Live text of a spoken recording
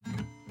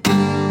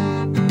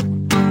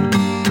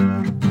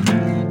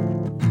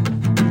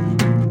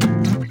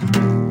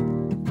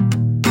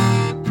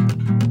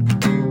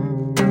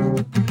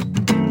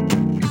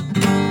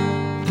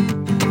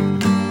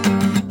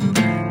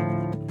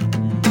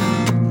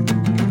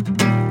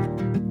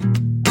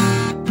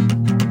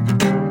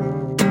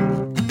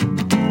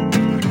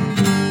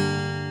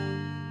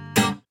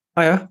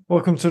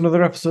Welcome to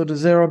another episode of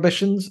Zero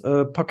Ambitions,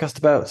 a podcast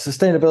about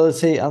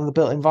sustainability and the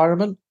built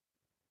environment.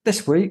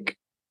 This week,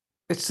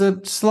 it's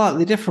a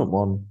slightly different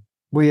one.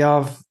 We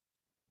have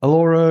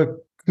Ellora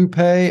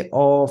Coupe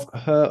of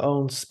Her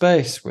Own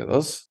Space with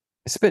us.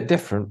 It's a bit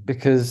different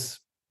because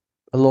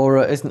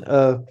Ellora isn't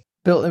a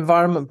built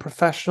environment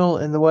professional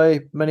in the way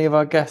many of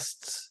our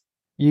guests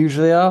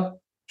usually are.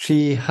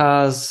 She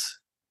has,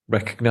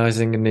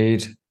 recognising a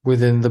need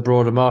within the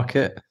broader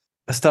market,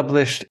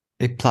 established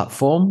a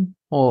platform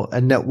or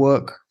a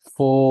network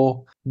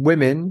for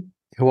women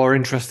who are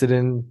interested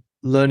in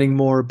learning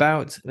more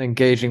about and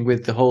engaging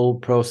with the whole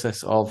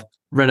process of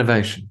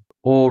renovation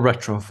or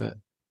retrofit.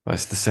 Well,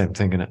 it's the same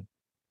thing, isn't it?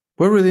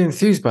 We're really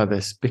enthused by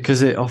this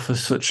because it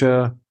offers such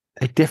a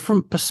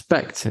different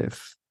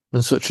perspective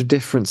and such a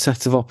different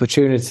set of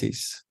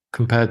opportunities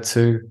compared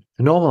to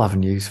the normal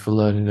avenues for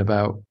learning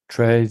about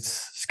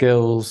trades,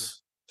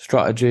 skills,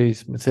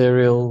 strategies,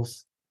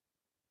 materials.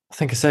 I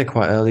think I said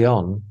quite early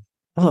on,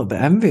 I'm a little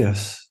bit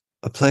envious.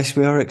 A place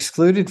we are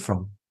excluded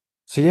from.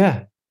 So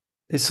yeah,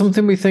 it's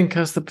something we think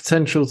has the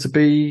potential to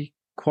be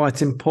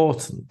quite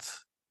important.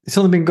 It's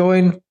only been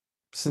going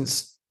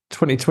since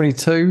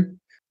 2022.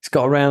 It's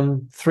got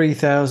around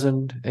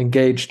 3,000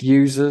 engaged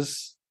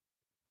users,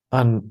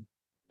 and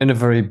in a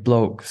very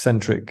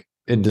bloke-centric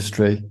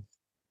industry,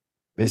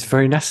 it's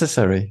very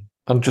necessary.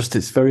 And just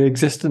its very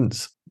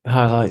existence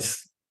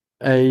highlights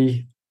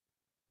a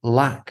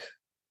lack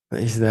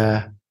that is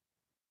there.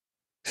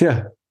 So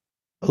yeah,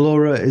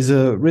 Ellora is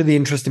a really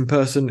interesting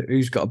person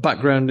who's got a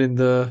background in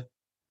the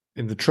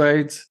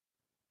trades.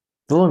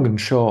 The long and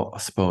short, I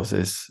suppose,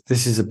 is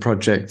this is a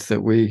project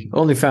that we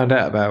only found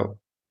out about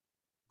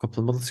a couple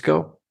of months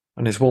ago,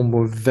 and it's one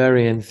we're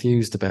very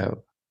enthused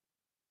about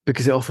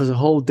because it offers a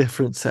whole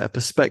different set of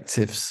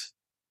perspectives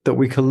that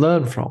we can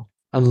learn from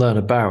and learn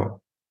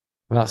about.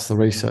 And that's the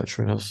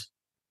researcher in us.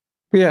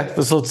 But yeah,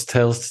 there's lots of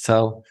tales to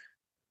tell.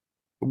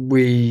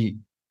 We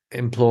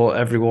implore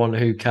everyone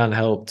who can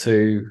help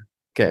to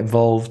get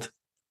involved,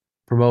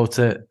 promote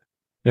it.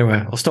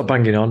 Anyway, I'll stop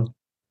banging on.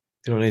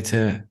 You don't need to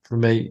hear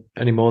from me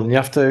any more than you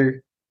have to.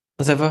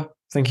 As ever,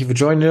 thank you for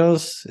joining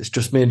us. It's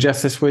just me and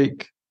Jeff this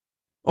week.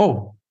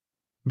 Oh,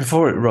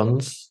 before it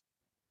runs,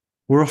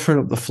 we're offering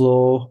up the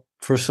floor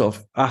for a sort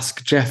of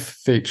Ask Jeff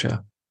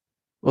feature.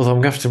 Although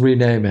I'm going to have to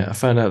rename it. I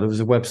found out there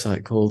was a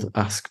website called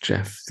Ask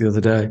Jeff the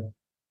other day.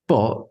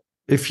 But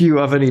if you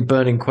have any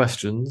burning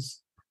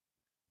questions,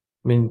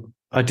 I mean,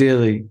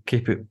 ideally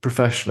keep it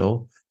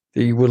professional,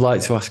 that you would like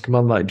to ask a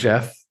man like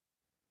Jeff,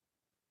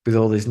 with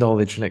all his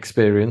knowledge and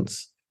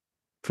experience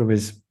from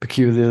his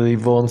peculiarly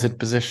vaunted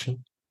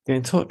position, get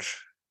in touch.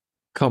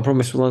 Can't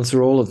promise we'll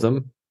answer all of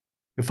them.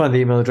 You'll find the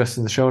email address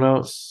in the show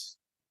notes,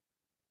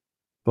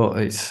 but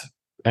it's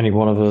any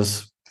one of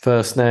us,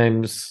 first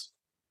names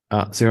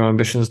at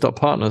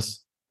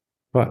zeroambitions.partners.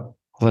 Right, I'll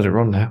let it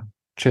run now.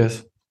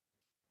 Cheers.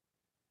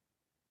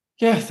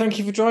 Yeah, thank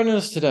you for joining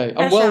us today.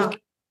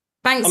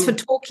 Thanks for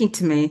talking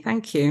to me.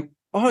 Thank you.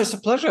 Oh, it's a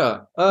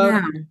pleasure.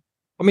 Yeah.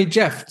 I mean,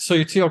 Jeff,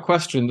 so to your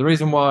question, the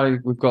reason why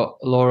we've got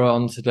Ellora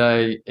on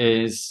today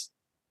is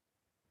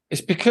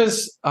it's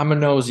because I'm a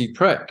nosy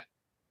prick.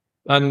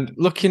 And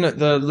looking at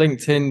the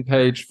LinkedIn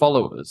page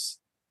followers,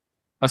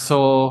 I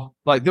saw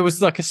there was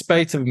a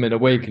spate of them in a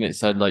week, and it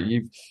said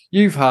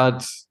you've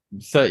had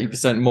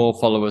 30% more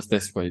followers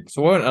this week.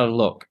 So I went and had a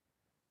look,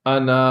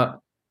 and I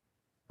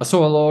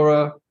saw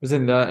Ellora was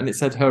in there, and it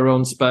said Her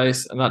Own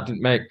Space, and that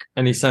didn't make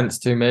any sense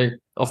to me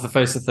off the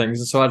face of things.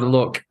 And so I had a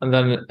look, and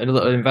then a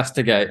little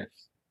investigate,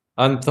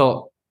 and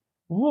thought,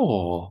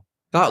 oh,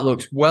 that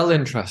looks well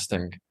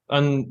interesting.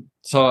 And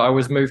so I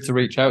was moved to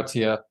reach out to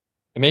you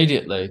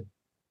immediately.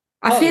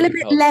 I feel a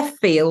bit left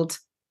field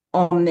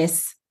on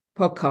this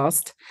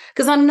podcast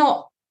because I'm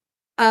not,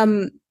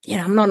 I'm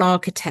not an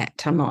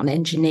architect, I'm not an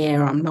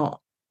engineer,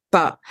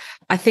 but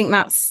I think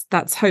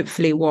that's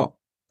hopefully what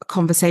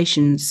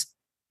conversations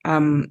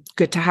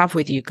good to have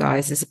with you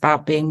guys is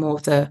about, being more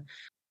of the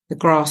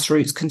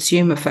grassroots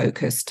consumer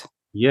focused.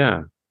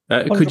 Yeah.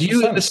 Could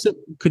you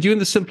in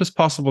the simplest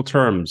possible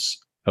terms,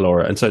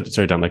 Ellora, and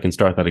sorry, Dan, I can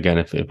start that again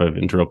if I've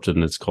interrupted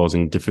and it's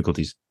causing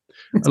difficulties.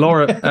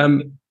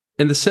 Ellora,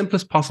 in the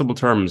simplest possible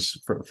terms,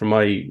 for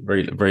my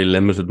very, very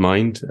limited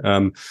mind,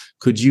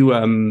 could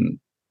you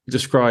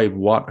describe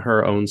what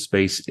Her Own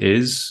Space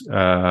is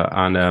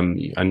and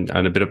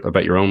a bit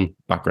about your own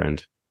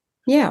background?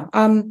 Yeah.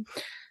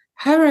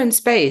 Her Own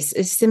Space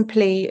is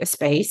simply a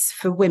space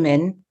for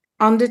women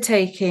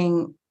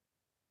undertaking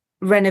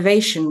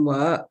renovation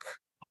work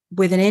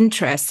with an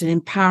interest in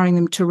empowering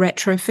them to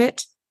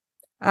retrofit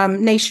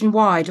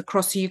nationwide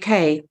across the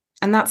UK.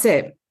 And that's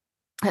it.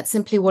 That's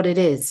simply what it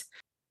is.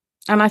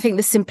 And I think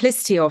the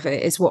simplicity of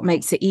it is what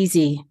makes it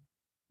easy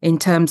in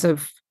terms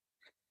of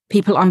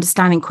people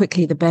understanding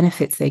quickly the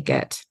benefits they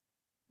get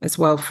as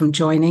well from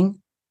joining.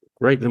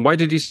 Right. And why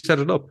did you set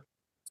it up?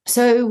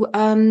 So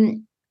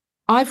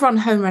I've run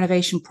home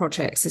renovation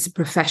projects as a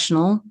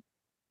professional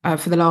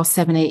for the last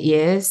 7-8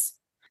 years,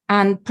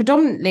 and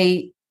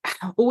predominantly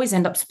always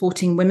end up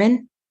supporting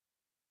women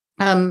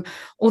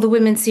Or the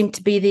women seem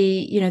to be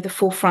the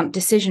forefront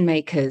decision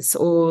makers,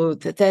 or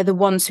that they're the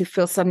ones who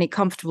feel suddenly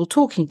comfortable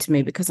talking to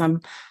me because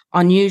I'm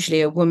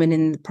unusually a woman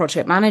in the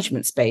project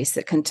management space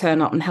that can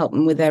turn up and help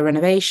them with their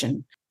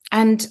renovation.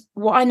 And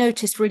what I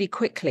noticed really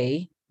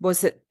quickly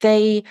was that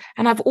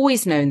and I've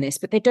always known this,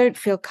 but they don't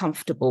feel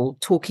comfortable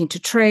talking to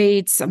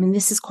trades. I mean,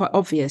 this is quite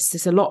obvious.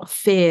 There's a lot of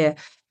fear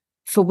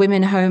for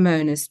women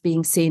homeowners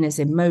being seen as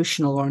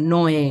emotional or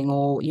annoying,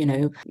 or,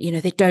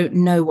 they don't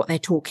know what they're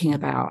talking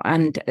about.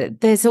 And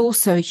there's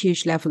also a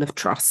huge level of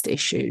trust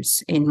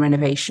issues in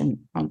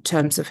renovation on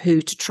terms of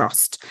who to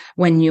trust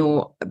when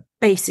you're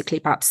basically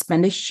about to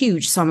spend a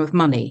huge sum of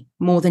money,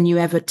 more than you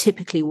ever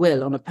typically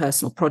will on a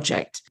personal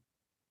project.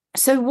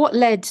 So what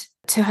led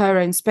to Her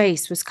Own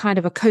Space was kind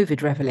of a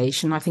COVID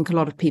revelation. I think a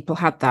lot of people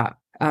had that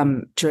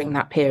during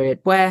that period,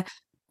 where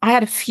I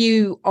had a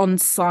few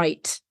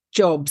on-site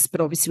jobs, but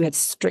obviously we had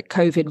strict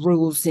COVID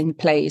rules in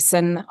place.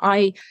 And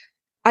I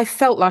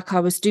felt like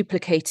I was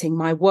duplicating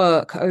my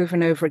work over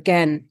and over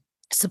again,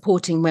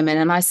 supporting women.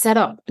 And I set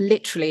up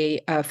literally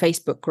a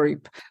Facebook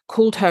group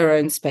called Her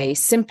Own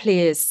Space,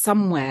 simply as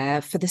somewhere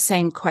for the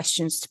same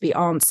questions to be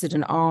answered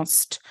and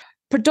asked,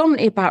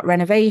 predominantly about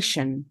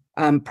renovation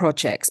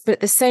projects. But at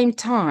the same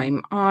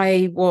time,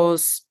 I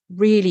was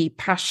really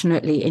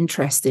passionately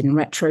interested in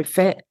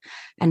retrofit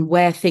and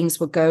where things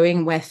were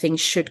going, where things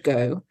should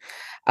go.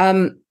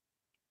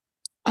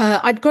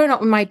 I'd grown up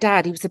with my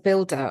dad. He was a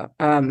builder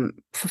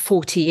for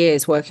 40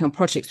 years working on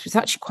projects. He was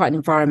actually quite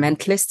an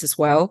environmentalist as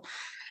well.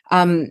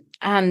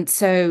 And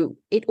so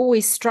it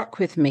always struck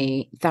with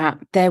me that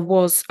there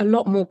was a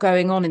lot more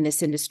going on in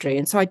this industry.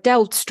 And so I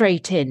delved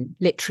straight in,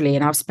 literally,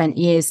 and I've spent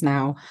years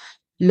now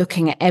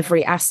looking at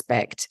every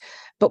aspect.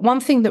 But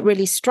one thing that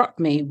really struck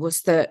me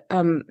was that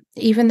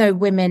even though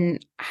women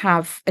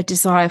have a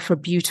desire for a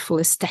beautiful,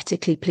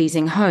 aesthetically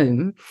pleasing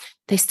home,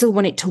 they still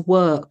want it to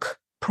work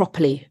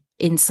properly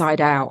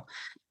inside out.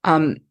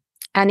 And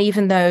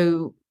even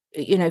though,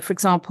 for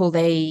example,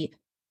 they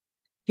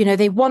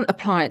want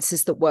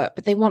appliances that work,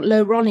 but they want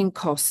low rolling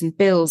costs and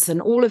bills, and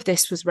all of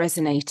this was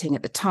resonating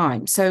at the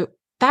time. So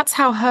that's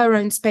how Her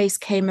Own Space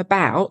came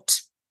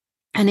about.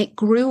 And it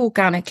grew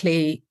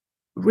organically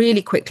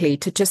really quickly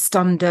to just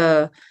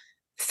under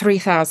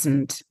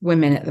 3,000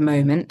 women at the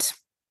moment.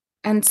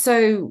 And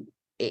so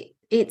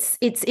it's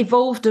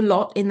evolved a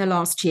lot in the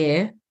last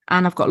year,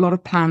 and I've got a lot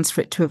of plans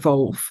for it to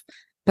evolve.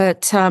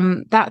 But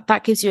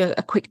that gives you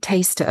a quick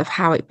taster of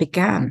how it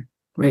began,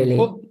 really.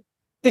 Well,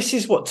 this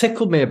is what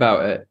tickled me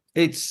about it.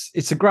 It's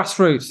a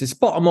grassroots, it's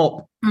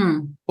bottom-up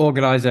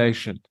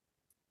organisation.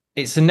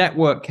 It's a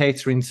network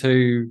catering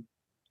to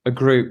a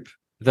group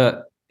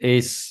that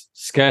is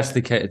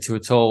scarcely catered to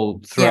at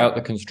all throughout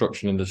the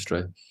construction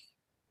industry.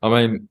 I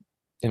mean,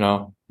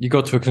 you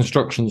go to a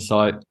construction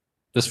site,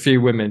 there's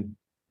few women.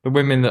 The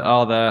women that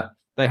are there,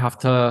 they have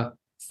to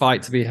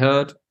fight to be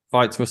heard,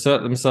 fight to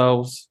assert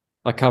themselves.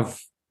 Like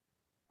I've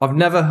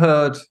never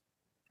heard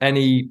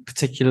any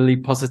particularly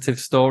positive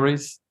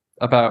stories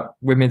about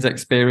women's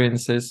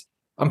experiences.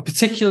 And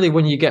particularly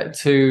when you get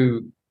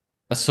to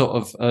a sort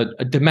of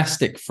a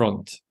domestic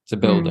front to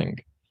building.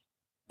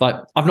 Like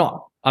I've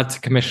not had to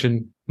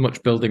commission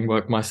much building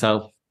work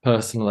myself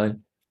personally,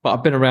 but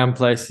I've been around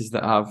places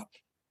that have.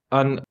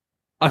 And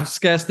I've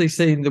scarcely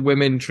seen the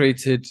women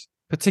treated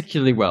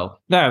particularly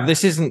well. Now,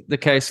 this isn't the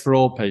case for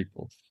all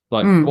people.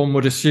 Like one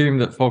would assume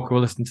that folk who are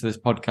listening to this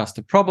podcast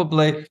are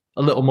probably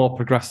a little more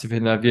progressive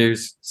in their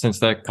views, since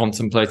they're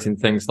contemplating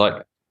things like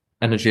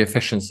energy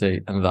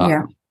efficiency and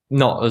that,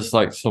 not as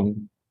like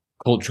some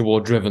culture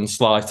war driven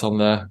slight on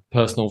their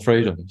personal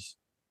freedoms.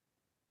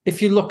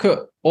 If you look at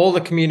all the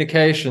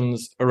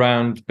communications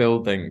around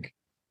building,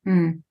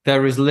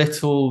 there is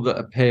little that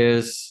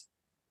appears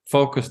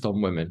focused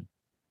on women.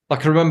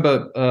 Like I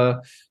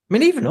remember,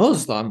 even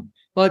us,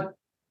 like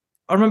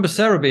I remember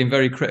Sarah being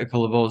very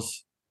critical of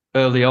us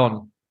early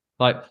on,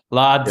 like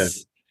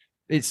lads,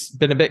 it's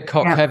been a bit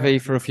cock heavy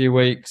for a few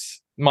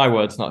weeks. My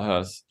words, not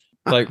hers.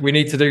 Like we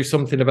need to do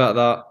something about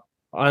that.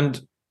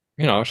 And,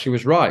 she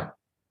was right.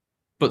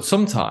 But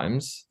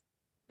sometimes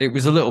it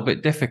was a little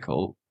bit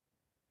difficult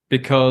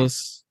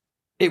because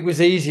it was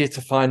easier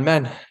to find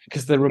men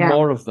because there were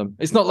more of them.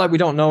 It's not like we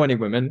don't know any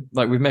women.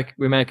 Like we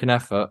make an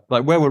effort.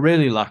 Like where we're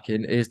really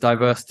lacking is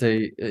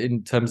diversity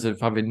in terms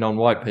of having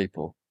non-white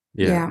people.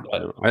 Yeah.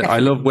 I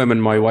love women.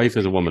 My wife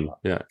is a woman.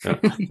 Yeah.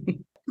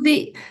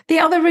 The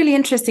other really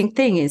interesting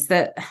thing is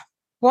that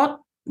what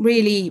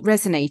really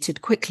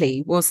resonated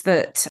quickly was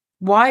that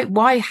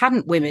why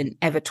hadn't women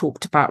ever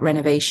talked about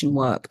renovation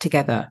work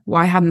together?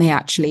 Why hadn't they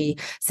actually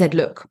said,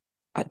 look,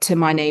 to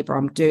my neighbour,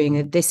 I'm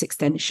doing this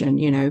extension,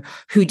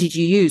 who did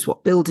you use?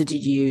 What builder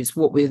did you use?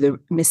 What were the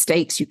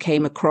mistakes you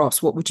came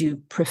across? What would you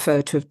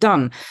prefer to have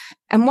done?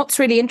 And what's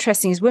really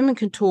interesting is women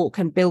can talk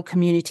and build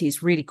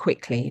communities really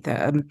quickly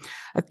that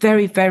are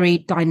very, very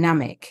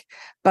dynamic.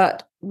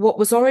 But what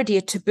was already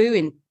a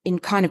taboo in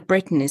kind of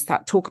Britain is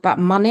that talk about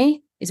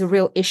money is a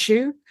real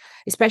issue,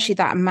 especially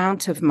that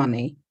amount of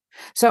money.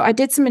 So I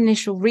did some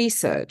initial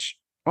research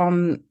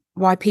on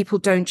why people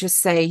don't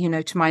just say,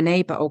 to my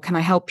neighbor, oh, can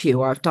I help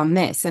you? Or I've done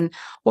this. And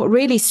what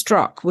really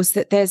struck was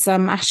that there's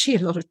actually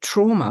a lot of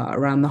trauma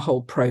around the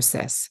whole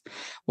process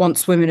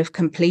once women have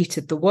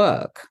completed the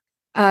work.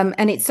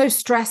 And it's so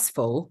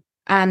stressful,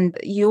 and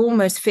you're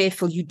almost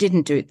fearful you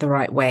didn't do it the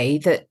right way,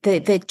 that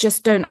they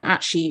just don't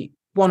actually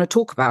want to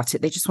talk about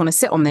it. They just want to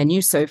sit on their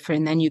new sofa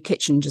in their new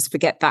kitchen and just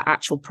forget that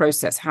actual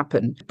process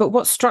happened. But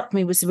what struck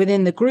me was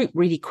within the group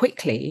really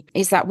quickly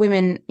is that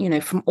women,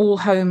 from all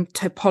home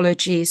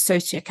topologies,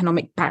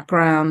 socioeconomic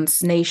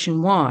backgrounds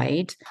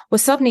nationwide, were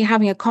suddenly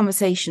having a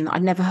conversation that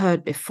I'd never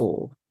heard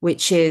before,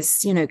 which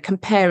is,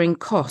 comparing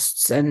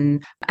costs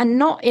and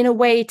not in a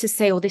way to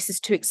say, oh, this is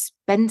too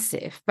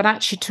expensive, but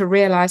actually to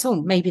realize,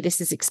 oh, maybe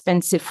this is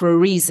expensive for a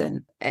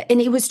reason.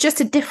 And it was just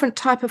a different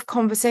type of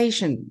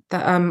conversation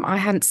that I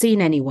hadn't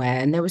seen anywhere.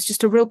 And there was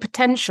just a real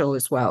potential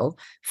as well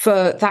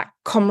for that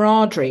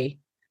camaraderie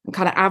and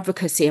kind of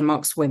advocacy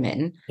amongst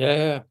women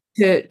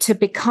to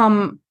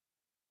become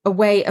a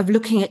way of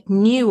looking at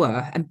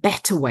newer and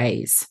better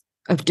ways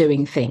of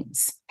doing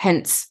things,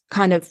 hence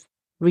kind of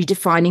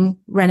redefining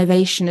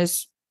renovation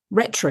as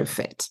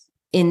retrofit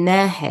in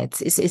their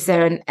heads. Is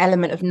there an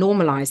element of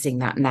normalizing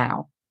that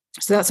now?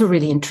 So that's a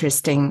really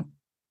interesting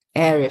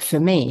area for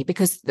me,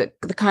 because the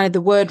kind of the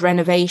word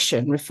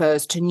renovation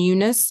refers to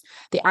newness.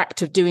 The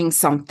act of doing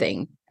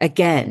something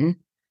again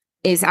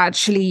is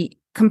actually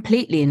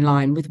completely in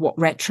line with what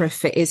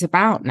retrofit is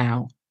about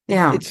now.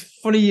 Yeah. It's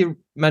funny you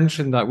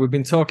mentioned that. We've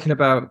been talking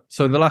about,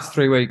 so in the last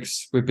 3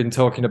 weeks, we've been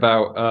talking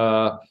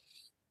about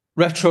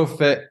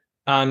retrofit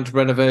and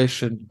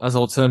renovation as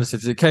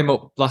alternatives. It came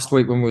up last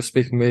week when we were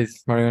speaking with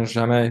Marianne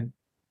Jamet,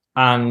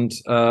 and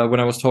when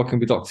I was talking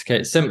with Dr.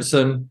 Kate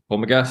Simpson,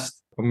 former guest,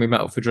 when we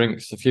met up for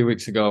drinks a few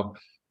weeks ago.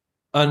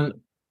 And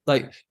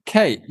like,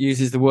 Kate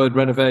uses the word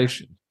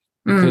renovation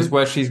because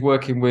where she's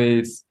working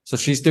with, so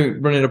she's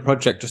running a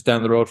project just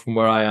down the road from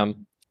where I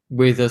am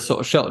with a sort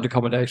of sheltered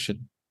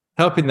accommodation,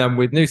 helping them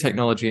with new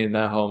technology in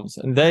their homes.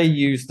 And they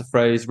use the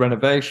phrase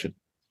renovation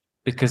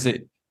because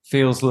it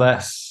feels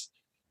less,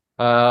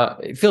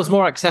 it feels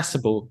more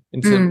accessible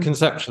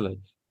conceptually.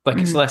 Like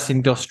it's less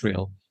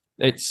industrial,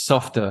 it's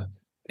softer.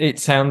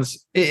 It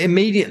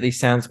immediately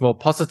sounds more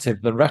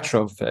positive than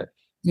retrofit,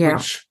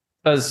 which,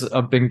 as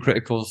I've been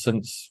critical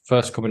since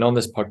first coming on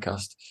this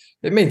podcast,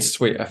 it means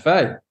sweet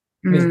FA.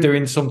 It means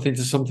doing something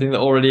to something that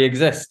already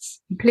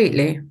exists.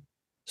 Completely.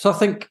 So I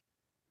think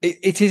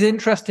it is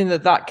interesting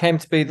that came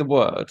to be the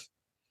word.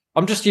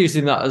 I'm just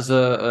using that as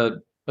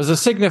a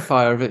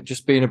signifier of it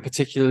just being a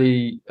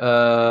particularly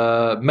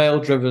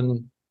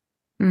male-driven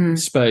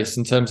space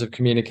in terms of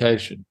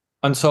communication.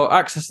 And so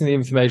accessing the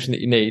information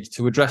that you need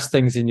to address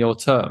things in your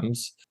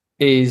terms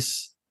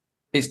it's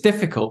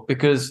difficult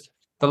because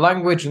the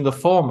language and the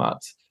format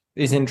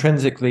is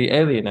intrinsically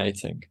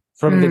alienating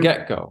from the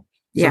get-go.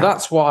 So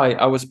that's why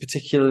I was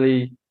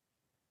particularly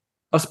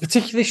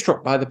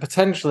struck by the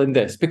potential in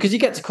this, because you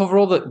get to cover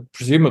all the,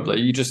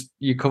 presumably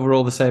you cover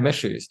all the same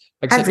issues,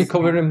 except you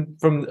cover them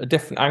from a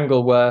different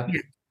angle where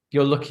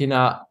you're looking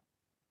at,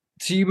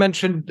 so you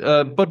mentioned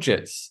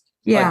budgets.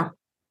 Yeah. Like,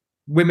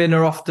 women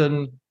are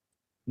often,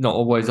 not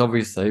always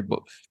obviously, but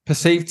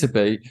perceived to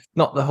be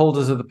not the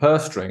holders of the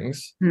purse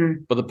strings,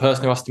 but the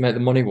person who has to make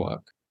the money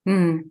work.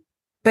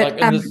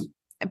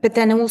 But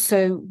then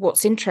also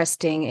what's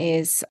interesting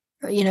is,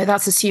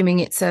 that's assuming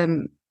it's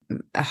a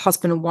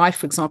husband and wife,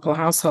 for example,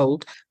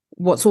 household.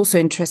 What's also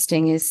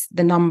interesting is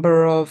the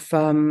number of,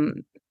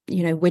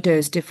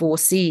 widows,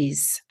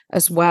 divorcees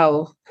as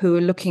well, who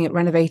are looking at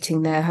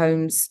renovating their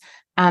homes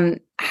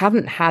and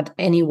haven't had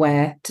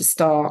anywhere to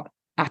start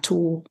at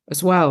all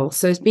as well.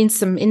 So there's been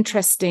some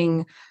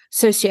interesting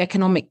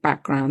socioeconomic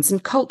backgrounds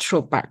and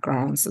cultural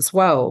backgrounds as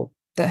well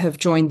that have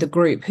joined the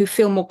group, who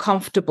feel more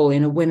comfortable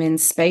in a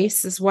women's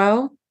space as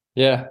well.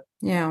 Yeah.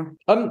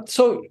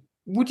 So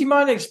would you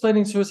mind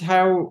explaining to us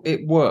how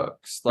it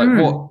works? Like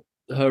what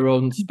her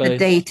own space, the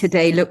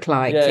day-to-day look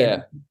like?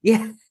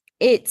 Yeah.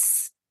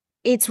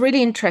 It's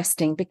really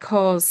interesting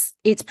because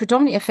it's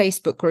predominantly a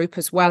Facebook group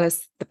as well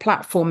as the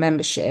platform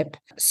membership.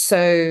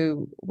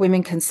 So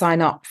women can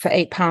sign up for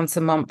 £8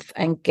 a month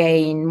and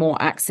gain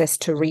more access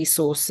to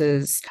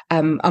resources,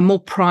 a more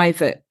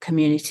private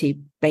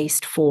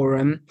community-based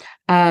forum,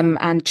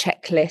 and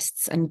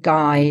checklists and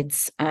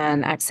guides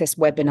and access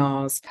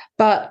webinars.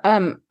 But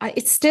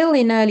it's still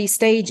in early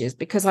stages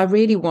because I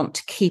really want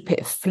to keep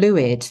it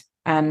fluid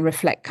and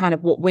reflect kind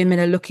of what women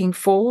are looking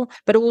for,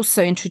 but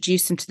also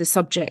introduce them to the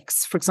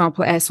subjects, for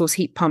example, air source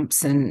heat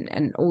pumps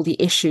and all the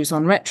issues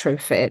on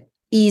retrofit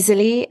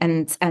easily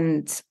and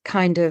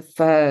kind of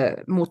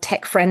more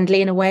tech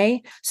friendly in a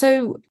way.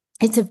 So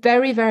it's a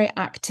very, very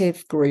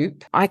active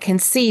group. I can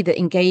see that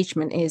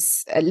engagement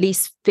is at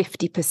least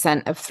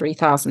 50% of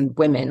 3,000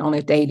 women on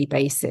a daily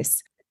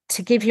basis.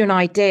 To give you an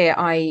idea,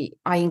 I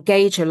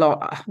engage a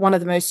lot. One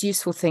of the most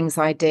useful things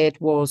I did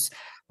was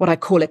what I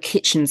call a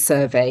kitchen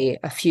survey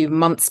a few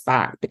months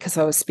back, because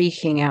I was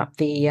speaking at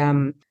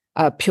the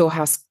Pure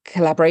House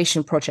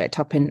collaboration project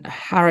up in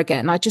Harrogate,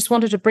 and I just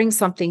wanted to bring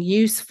something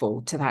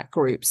useful to that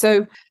group.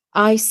 So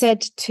I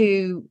said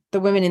to the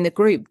women in the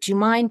group, do you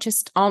mind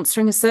just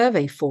answering a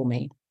survey for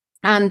me?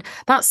 And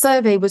that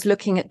survey was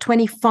looking at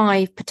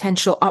 25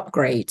 potential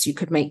upgrades you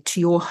could make to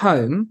your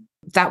home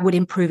that would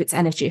improve its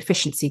energy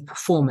efficiency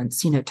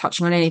performance,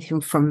 touching on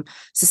anything from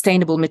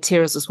sustainable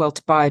materials as well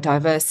to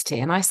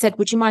biodiversity. And I said,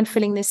 would you mind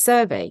filling this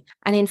survey?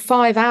 And in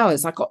 5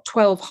 hours, I got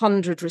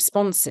 1,200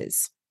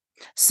 responses.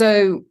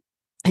 So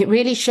it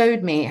really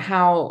showed me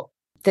how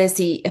there's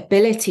the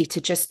ability to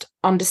just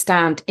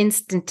understand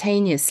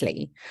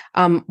instantaneously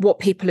what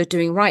people are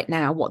doing right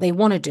now, what they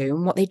want to do,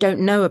 and what they don't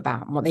know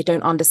about, and what they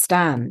don't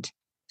understand.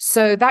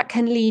 So that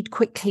can lead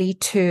quickly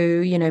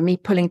to, me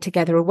pulling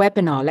together a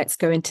webinar. Let's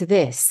go into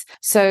this.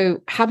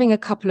 So having a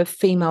couple of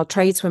female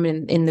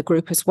tradeswomen in the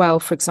group as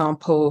well. For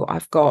example,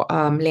 I've got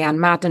Leanne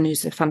Madden,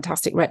 who's a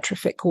fantastic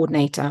retrofit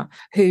coordinator,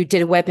 who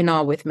did a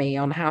webinar with me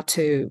on how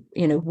to,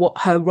 what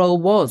her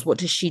role was, what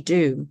does she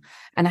do,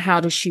 and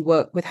how does she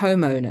work with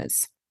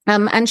homeowners.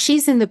 And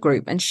she's in the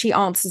group and she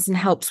answers and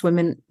helps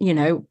women,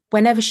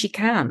 whenever she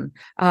can.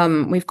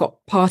 We've got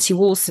party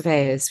wall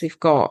surveyors. We've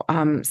got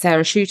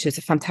Sarah Shooter's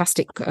a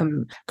fantastic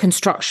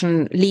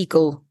construction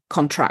legal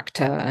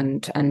contractor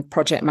and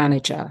project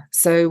manager.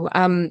 So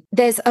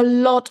there's a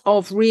lot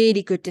of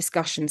really good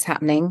discussions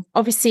happening.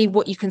 Obviously,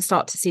 what you can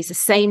start to see is the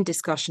same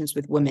discussions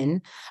with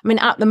women. I mean,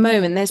 at the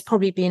moment, there's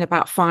probably been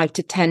about 5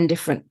 to 10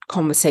 different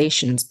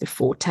conversations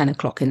before 10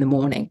 o'clock in the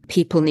morning,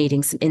 people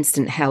needing some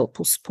instant help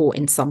or support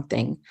in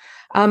something.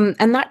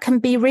 And that can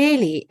be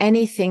really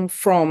anything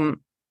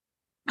from,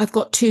 I've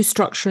got 2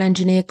 structural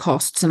engineer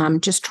costs and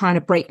I'm just trying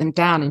to break them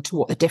down into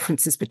what the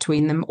difference is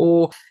between them,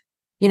 or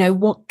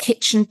what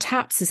kitchen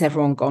taps has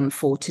everyone gone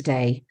for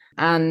today?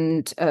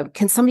 And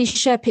can somebody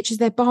share pictures of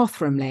their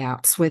bathroom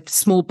layouts with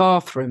small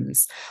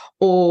bathrooms?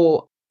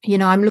 Or,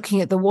 I'm looking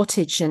at the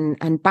wattage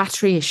and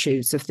battery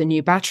issues of the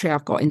new battery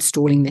I've got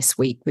installing this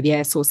week with the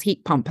air source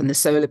heat pump and the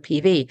solar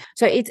PV.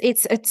 So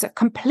it's a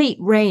complete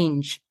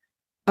range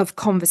of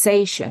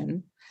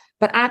conversation,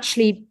 but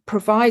actually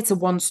provides a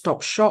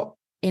one-stop shop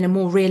in a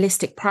more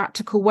realistic,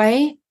 practical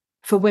way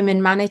for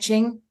women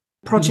managing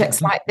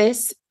projects like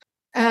this.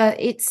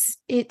 It's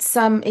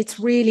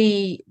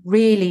really,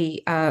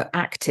 really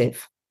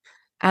active.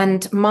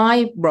 And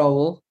my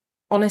role,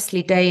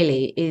 honestly,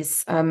 daily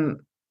is,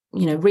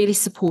 really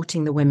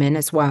supporting the women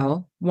as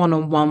well,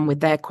 one-on-one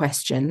with their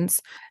questions,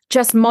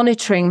 just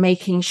monitoring,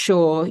 making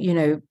sure,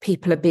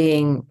 people are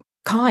being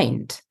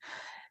kind.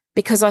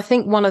 Because I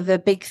think one of the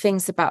big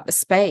things about the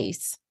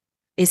space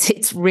is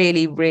it's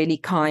really, really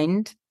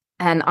kind.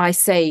 And I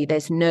say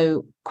there's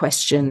no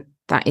question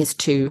that is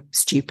too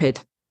stupid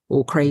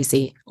or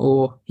crazy,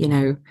 or,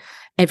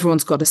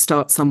 everyone's got to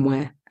start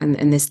somewhere.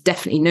 And there's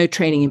definitely no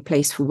training in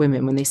place for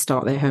women when they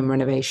start their home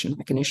renovation,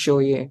 I can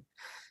assure you.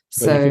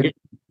 So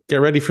get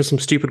ready for some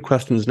stupid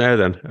questions now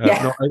then.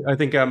 Yeah. No, I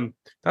think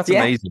that's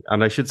amazing.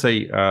 And I should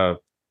say,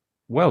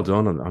 well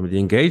done. I mean, the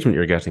engagement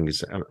you're getting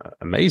is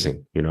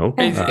amazing,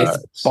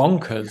 It's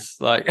bonkers.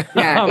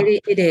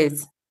 It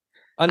is.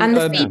 And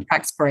the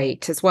feedback's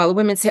great as well.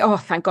 Women say, oh,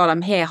 thank God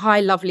I'm here. Hi,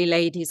 lovely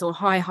ladies, or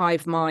hi,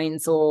 hive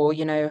minds, or,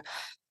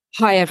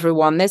 hi,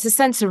 everyone. There's a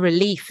sense of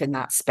relief in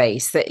that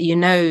space that,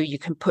 you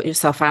can put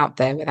yourself out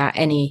there without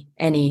any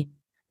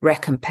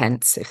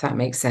recompense, if that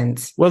makes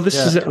sense. Well, this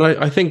is,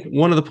 I think,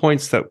 one of the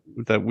points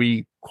that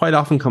we quite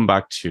often come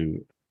back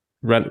to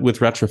with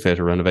retrofit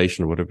or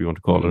renovation, or whatever you want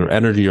to call it, or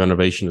energy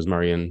renovation, as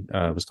Marianne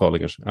was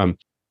calling it.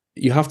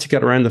 You have to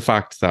get around the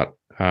fact that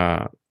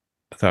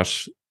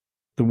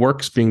the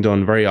work's being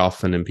done very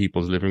often in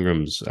people's living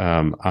rooms,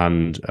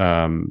 and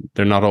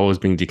they're not always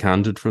being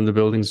decanted from the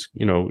buildings,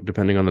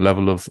 depending on the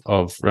level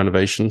of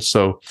renovation.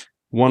 So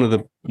one of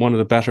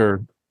the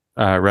better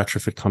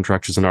retrofit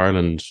contractors in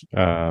Ireland,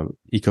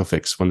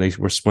 Ecofix,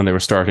 when they were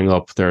starting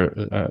up, their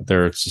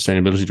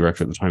sustainability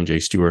director at the time, Jay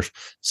Stewart,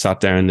 sat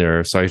down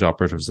their site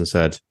operatives and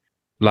said,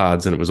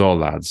 "Lads," and it was all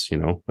lads,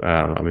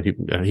 I mean,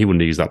 he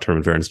wouldn't use that term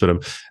in fairness,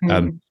 but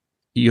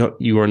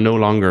you are no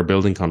longer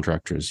building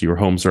contractors, you are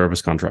home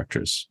service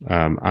contractors.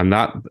 And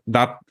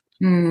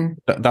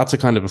that's a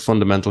kind of a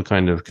fundamental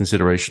kind of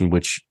consideration,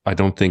 which I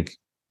don't think,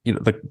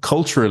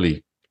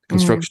 culturally, the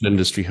construction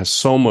industry has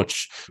so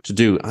much to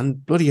do.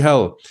 And bloody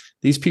hell,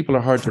 these people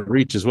are hard to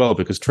reach as well,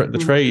 because the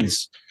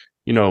trades,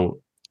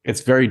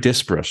 it's very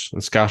disparate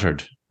and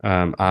scattered.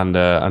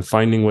 And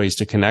finding ways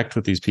to connect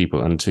with these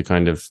people and to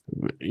kind of,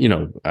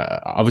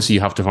 obviously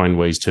you have to find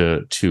ways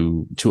to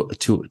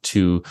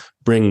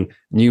bring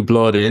new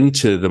blood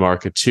into the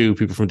market too,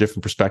 people from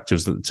different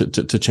perspectives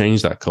to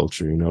change that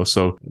culture,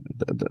 So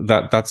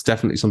that's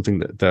definitely something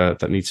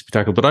that needs to be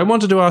tackled. But I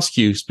wanted to ask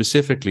you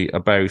specifically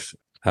about.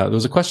 There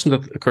was a question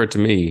that occurred to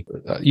me.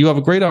 You have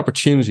a great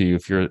opportunity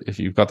if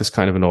you've got this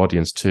kind of an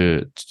audience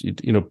to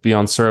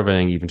beyond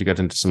surveying, even to get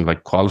into some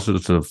like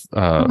qualitative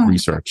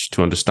research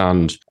to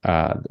understand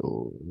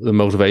the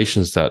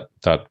motivations that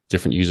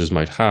different users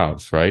might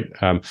have, right?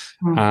 And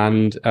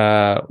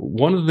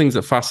one of the things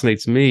that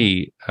fascinates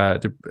me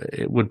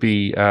it would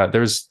be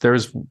there's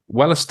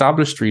well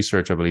established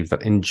research, I believe,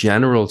 that in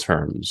general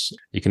terms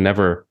you can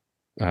never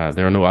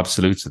there are no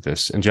absolutes of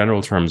this. In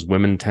general terms,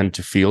 women tend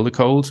to feel the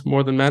cold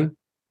more than men.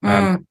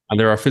 And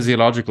there are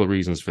physiological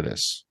reasons for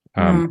this.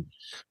 And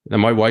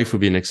my wife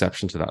would be an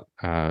exception to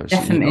that.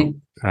 Definitely.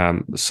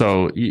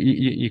 So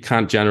you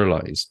can't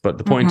generalize. But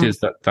the point is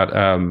that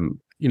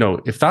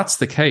if that's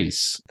the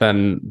case,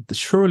 then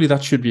surely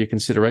that should be a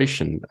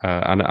consideration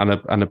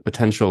and a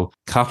potential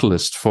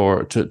catalyst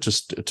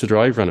to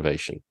drive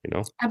renovation.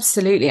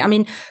 Absolutely. I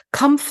mean,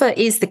 comfort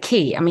is the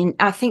key. I mean,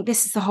 I think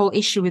this is the whole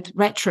issue with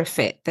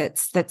retrofit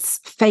that's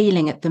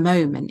failing at the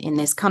moment in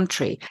this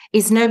country,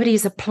 is nobody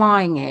is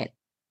applying it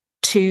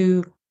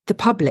to the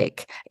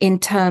public in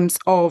terms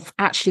of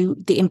actually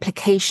the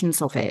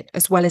implications of it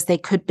as well as they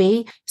could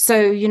be.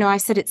 So, I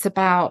said it's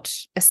about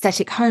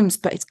aesthetic homes,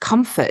 but it's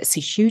comfort. It's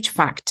a huge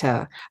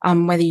factor.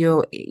 Whether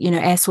you're,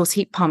 air source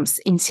heat pumps,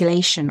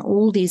 insulation,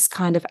 all these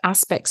kind of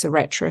aspects of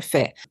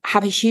retrofit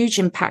have a huge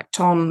impact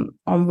on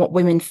what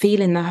women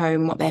feel in the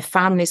home, what their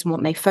families and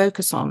what they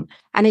focus on.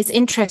 And it's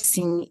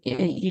interesting,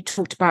 you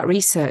talked about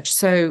research.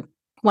 So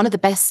one of the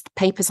best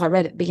papers I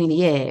read at the beginning of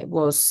the year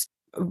was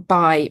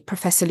by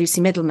Professor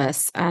Lucy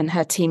Middlemas and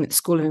her team at the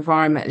School of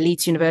Environment at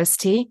Leeds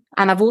University.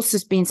 And I've also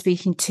been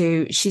speaking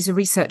to, she's a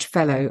research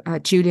fellow,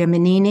 Julia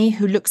Menini,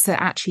 who looks at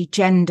actually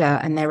gender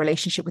and their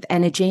relationship with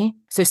energy.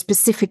 So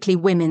specifically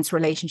women's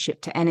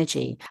relationship to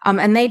energy.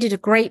 And they did a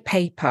great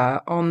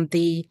paper on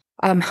the,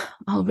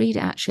 I'll read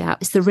it actually out.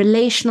 It's the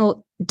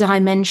relational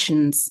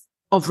dimensions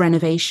of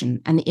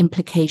renovation and the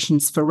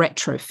implications for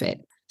retrofit.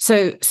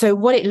 So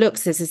what it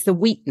looks at is the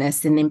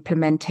weakness in the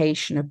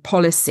implementation of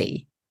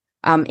policy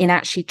in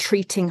actually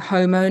treating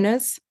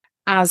homeowners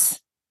as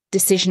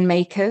decision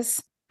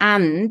makers.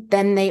 And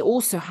then they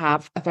also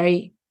have a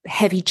very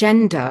heavy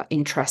gender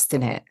interest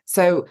in it.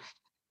 So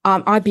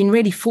I've been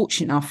really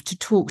fortunate enough to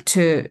talk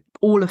to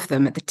all of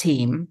them at the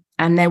team,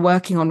 and they're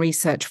working on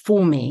research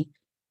for me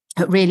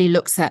that really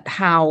looks at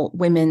how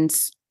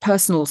women's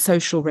personal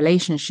social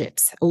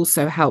relationships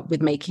also help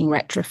with making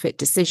retrofit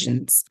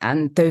decisions,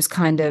 and those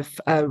kind of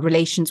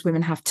relations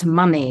women have to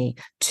money,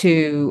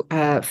 to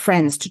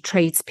friends, to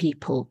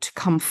tradespeople, to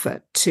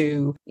comfort,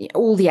 to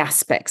all the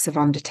aspects of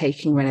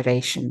undertaking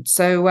renovation.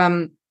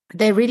 So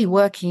they're really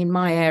working in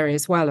my area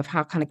as well of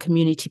how kind of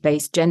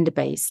community-based,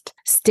 gender-based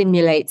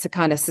stimulates a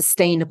kind of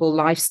sustainable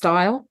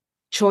lifestyle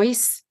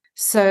choice.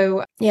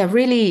 So yeah,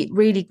 really,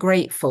 really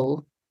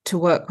grateful to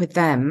work with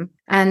them.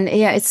 And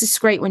yeah, it's just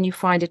great when you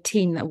find a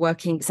team that are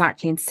working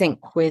exactly in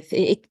sync with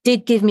it. It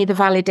did give me the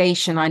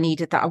validation I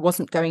needed that I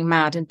wasn't going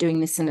mad and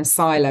doing this in a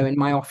silo in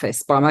my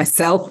office by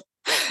myself,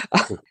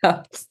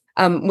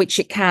 which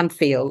it can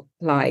feel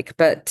like.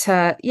 But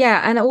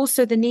yeah, and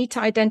also the need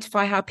to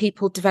identify how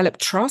people develop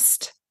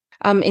trust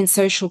in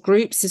social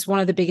groups is one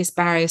of the biggest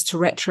barriers to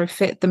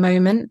retrofit at the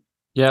moment.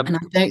 Yeah, and I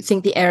don't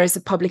think the areas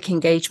of public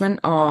engagement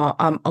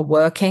are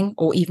working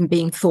or even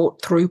being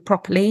thought through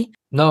properly.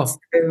 No,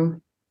 So,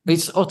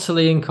 it's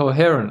utterly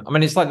incoherent. I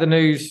mean, it's like the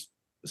news.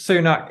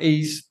 Sunak,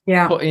 he's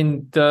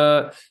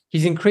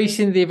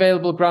increasing the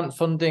available grant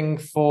funding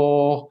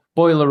for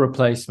boiler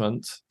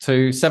replacement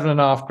to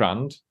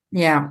 $7,500.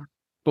 Yeah,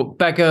 but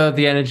beggar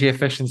the energy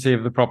efficiency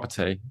of the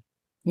property.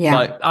 Yeah,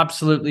 like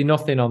absolutely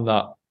nothing on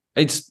that.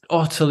 It's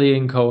utterly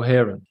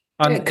incoherent.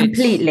 And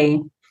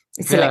completely.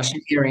 It's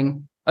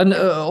electioneering. And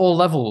at all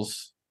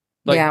levels.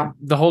 The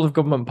whole of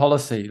government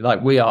policy,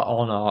 like we are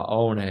on our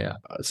own here.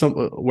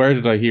 Where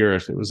did I hear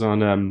it? It was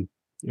on a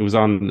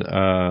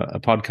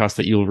podcast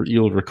that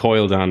you'll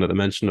recoil down at the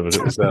mention of it.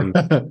 It was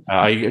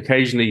I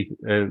occasionally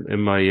in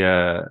my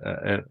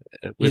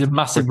he's a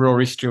massive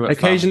Rory Stewart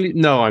occasionally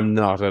fan. No, I'm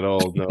not at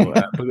all. No,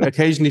 but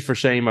occasionally for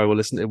shame I will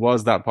listen. It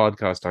was that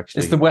podcast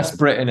actually. It's the West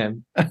Brit in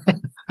him.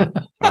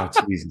 Oh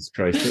Jesus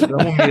Christ! There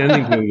won't be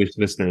anything to English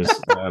listeners.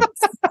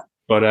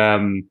 But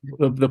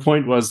the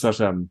point was that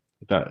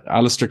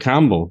Alistair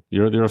Campbell,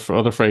 your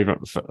other favourite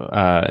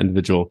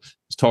individual,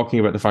 was talking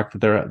about the fact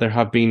that there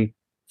have been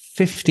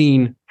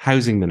 15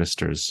 housing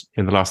ministers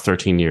in the last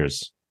 13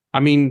 years. I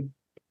mean,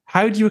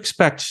 how do you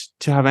expect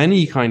to have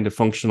any kind of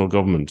functional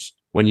government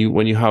when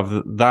you have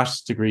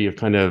that degree of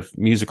kind of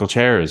musical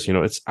chairs?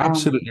 It's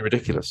absolutely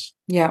ridiculous.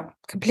 Yeah,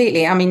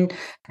 completely. I mean,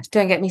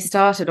 don't get me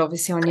started,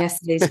 obviously, on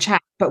yesterday's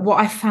chat. But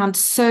what I found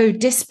so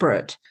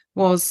disparate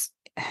was,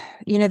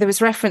 there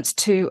was reference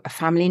to a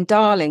family in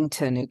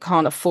Darlington who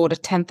can't afford a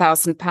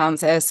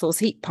 £10,000 air source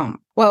heat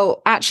pump.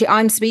 Well, actually,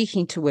 I'm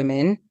speaking to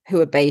women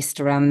who are based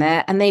around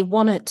there and they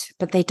want it,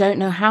 but they don't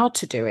know how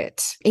to do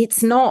it.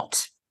 It's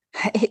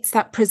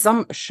that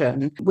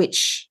presumption,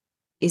 which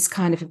is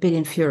kind of a bit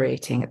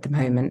infuriating at the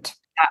moment.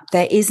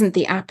 There isn't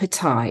the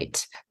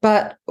appetite,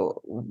 but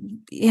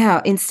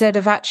instead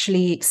of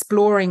actually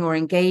exploring or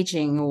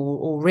engaging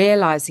or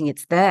realizing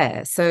it's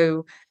there.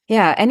 So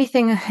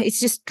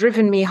it's just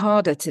driven me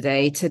harder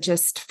today to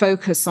just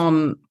focus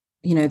on,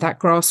 that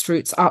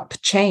grassroots up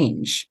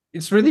change.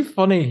 It's really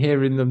funny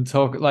hearing them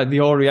talk like the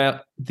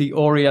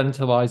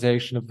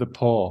orientalization of the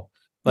poor.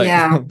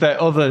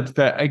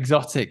 They're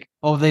exotic.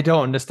 Oh, they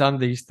don't understand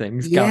these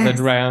things. Yes. Gathered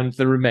round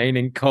the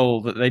remaining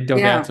coal that they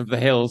dug out of the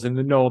hills in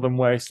the northern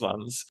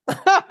wastelands.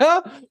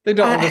 They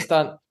don't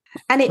understand.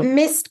 And it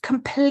missed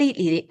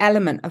completely the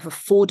element of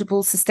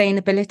affordable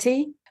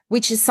sustainability,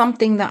 which is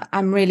something that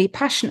I'm really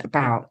passionate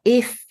about.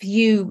 If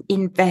you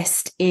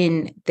invest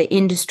in the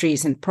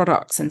industries and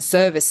products and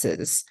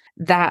services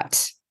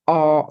that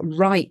are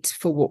right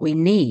for what we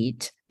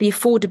need, the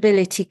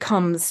affordability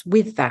comes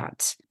with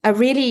that. A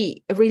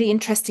really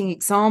interesting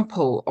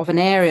example of an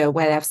area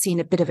where I've seen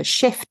a bit of a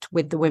shift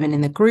with the women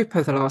in the group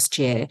over the last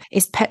year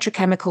is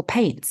petrochemical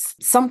paints,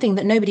 something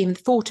that nobody even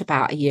thought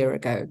about a year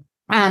ago.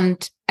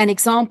 And an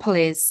example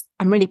is,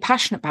 I'm really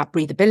passionate about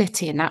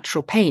breathability and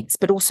natural paints,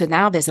 but also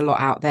now there's a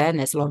lot out there and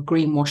there's a lot of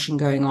greenwashing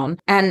going on.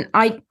 And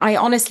I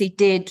honestly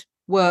did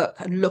work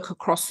and look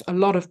across a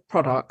lot of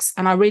products.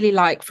 And I really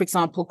like, for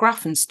example,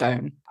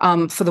 Grafenstone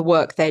for the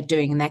work they're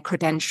doing and their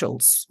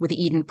credentials with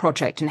the Eden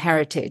Project and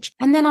Heritage.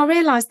 And then I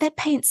realized their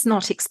paint's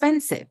not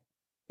expensive.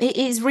 It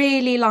is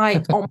really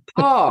like on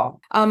par.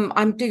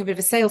 I'm doing a bit of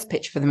a sales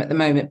pitch for them at the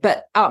moment,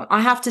 but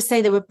I have to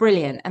say they were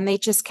brilliant. And they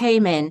just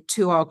came in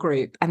to our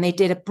group and they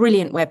did a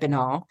brilliant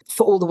webinar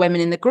for all the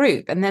women in the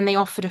group. And then they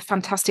offered a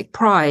fantastic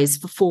prize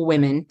for 4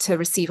 women to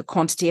receive a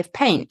quantity of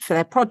paint for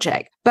their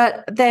project.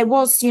 But there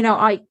was,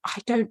 I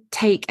don't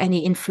take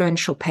any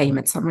influential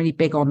payments. I'm really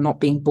big on not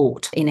being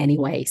bought in any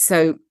way.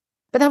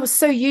 But that was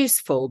so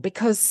useful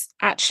because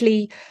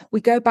actually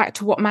we go back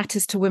to what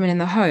matters to women in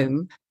the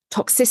home.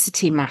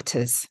 Toxicity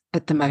matters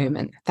at the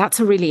moment. That's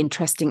a really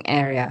interesting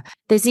area.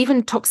 There's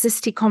even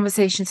toxicity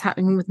conversations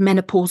happening with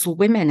menopausal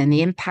women and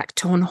the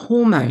impact on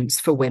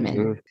hormones for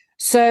women.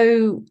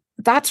 So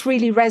that's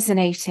really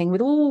resonating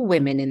with all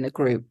women in the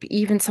group,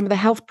 even some of the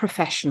health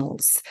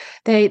professionals.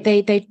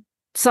 They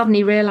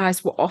suddenly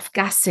realize what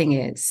off-gassing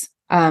is.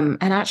 And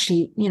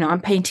actually,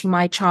 I'm painting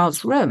my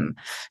child's room.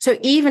 So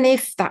even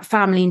if that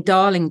family in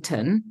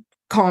Darlington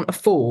can't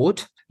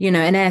afford an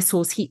air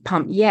source heat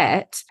pump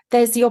yet,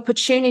 there's the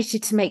opportunity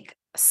to make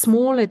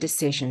smaller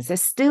decisions.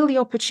 There's still the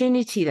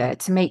opportunity there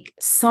to make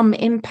some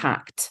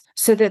impact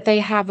so that they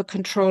have a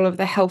control of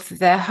the health of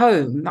their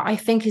home that I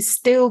think is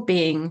still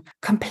being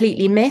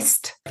completely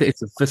missed.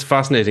 It's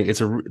fascinating.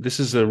 This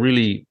is a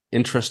really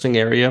interesting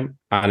area,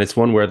 and it's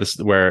one where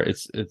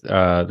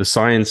the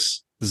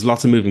science, there's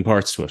lots of moving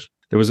parts to it.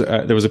 There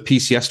was a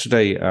piece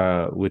yesterday,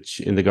 which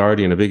in the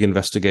Guardian, a big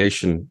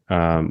investigation,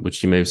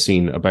 which you may have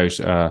seen about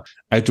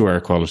outdoor air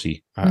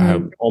quality.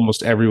 How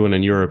almost everyone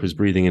in Europe is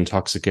breathing in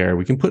toxic air.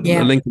 We can put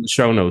a link in the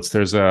show notes.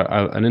 There's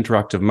an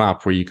interactive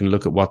map where you can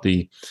look at what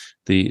the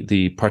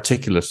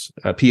particulates,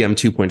 PM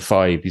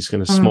 2.5, these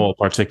kind of small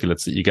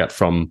particulates that you get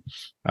from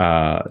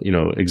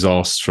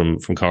exhausts from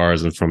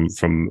cars and from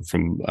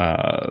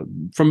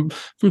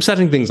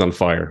setting things on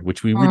fire,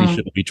 which we really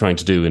shouldn't be trying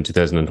to do in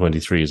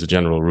 2023 as a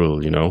general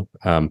rule.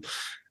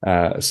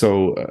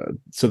 So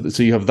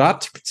you have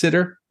that to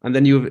consider, and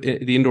then you have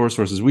the indoor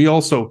sources. We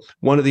also,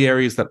 one of the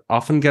areas that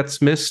often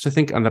gets missed, I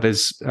think, and that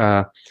is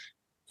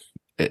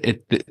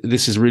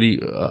this is really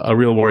a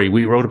real worry.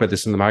 We wrote about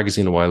this in the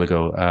magazine a while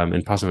ago,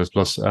 in Pacifist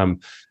Plus,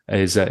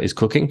 is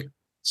cooking.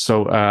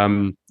 So,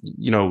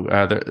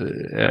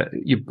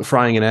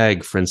 frying an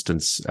egg, for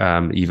instance,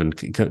 even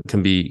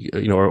can be,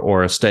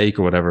 or a steak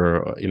or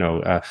whatever.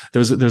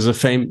 There's a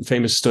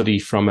famous study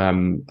from,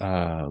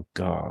 I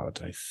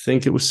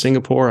think it was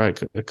Singapore. I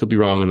could be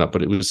wrong on that,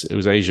 but it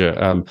was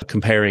Asia,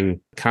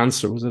 comparing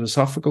cancer. Was it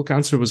esophageal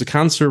cancer? It was a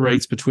cancer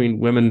rates between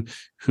women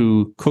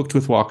who cooked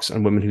with woks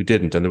and women who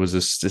didn't, and there was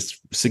this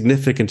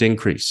significant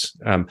increase.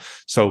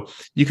 So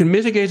you can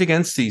mitigate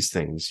against these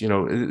things.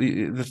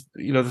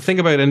 The thing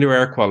about indoor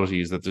air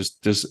quality is that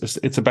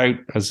it's about,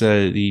 as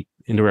the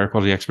indoor air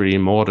quality expert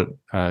Ian Maud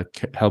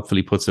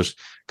helpfully puts it,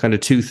 kind of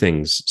two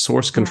things: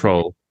 source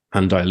control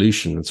and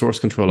dilution. And source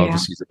control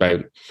obviously is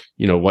about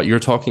what you're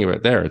talking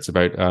about there. It's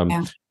about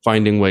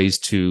finding ways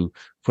to,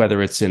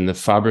 whether it's in the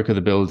fabric of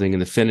the building, in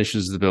the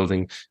finishes of the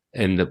building,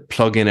 in the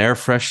plug-in air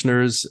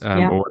fresheners,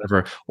 or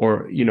whatever,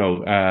 or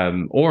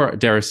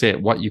dare I say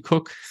it, what you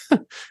cook.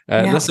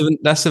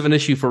 Less of an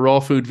issue for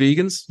raw food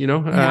vegans.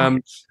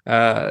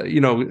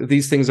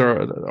 These things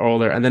are all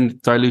there. And then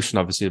dilution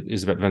obviously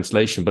is about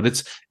ventilation, but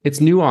it's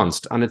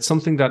nuanced, and it's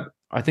something that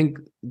I think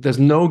there's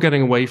no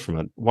getting away from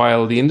it.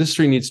 While the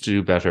industry needs to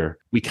do better,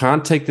 we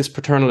can't take this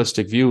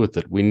paternalistic view with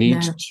it. We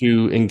need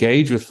to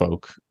engage with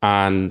folk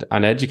and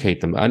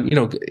educate them, and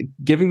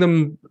giving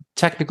them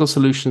technical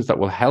solutions that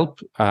will help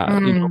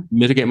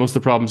mitigate most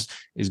of the problems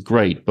is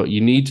great. But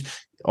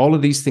all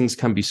of these things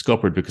can be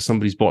scuppered because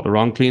somebody's bought the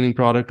wrong cleaning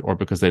product, or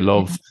because they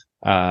love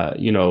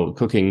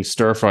cooking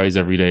stir fries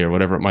every day or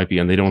whatever it might be,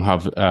 and they don't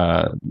have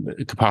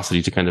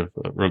capacity to kind of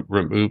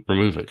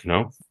remove it.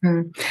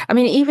 I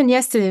mean, even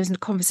yesterday there was a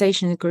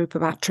conversation in the group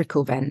about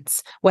trickle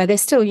vents, where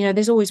there's still,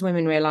 there's always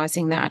women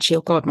realizing that actually,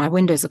 oh God, my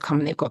windows are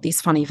coming, they've got these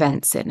funny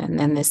vents in, and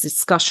then there's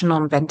discussion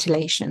on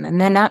ventilation.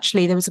 And then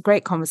actually there was a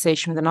great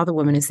conversation with another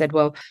woman who said,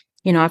 well,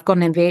 I've got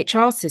an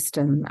MVHR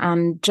system,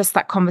 and just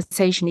that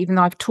conversation, even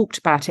though I've talked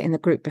about it in the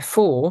group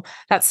before,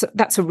 that's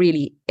a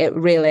real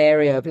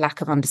area of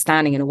lack of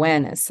understanding and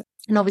awareness.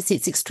 And obviously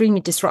it's extremely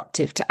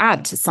disruptive to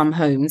add to some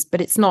homes, but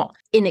it's not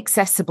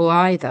inaccessible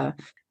either.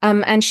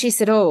 And she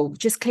said, oh,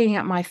 just cleaning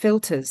up my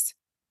filters.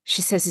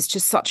 she says it's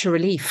just such a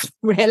relief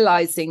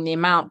realizing the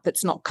amount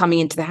that's not coming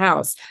into the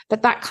house.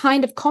 But that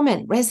kind of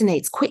comment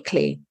resonates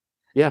quickly.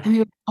 Yeah. I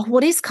mean,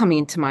 what is coming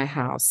into my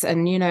house?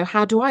 And,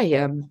 how do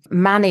I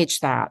manage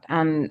that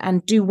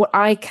and do what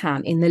I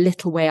can in the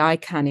little way I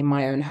can in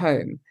my own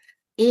home?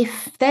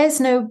 If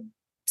there's no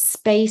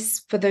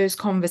space for those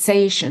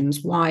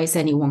conversations, why is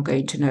anyone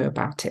going to know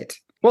about it?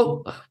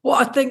 Well,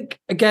 what I think,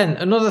 again,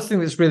 another thing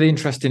that's really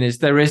interesting is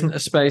there isn't a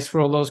space for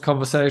all those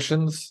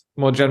conversations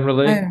more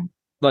generally.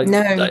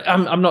 No.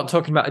 I'm not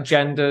talking about a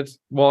gendered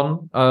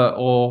one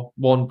or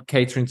one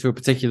catering to a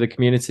particular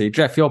community.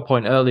 Jeff, your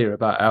point earlier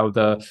about how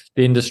the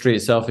industry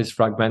itself is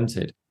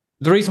fragmented.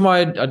 The reason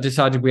why I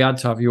decided we had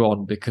to have you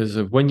on, because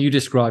of when you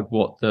described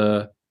what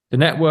the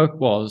network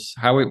was,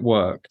 how it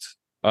worked,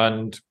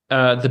 and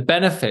the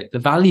benefit, the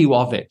value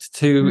of it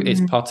to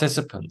its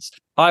participants,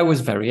 I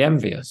was very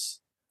envious.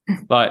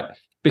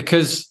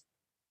 Because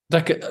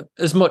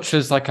as much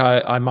as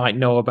I might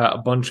know about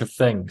a bunch of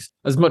things,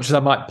 as much as I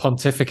might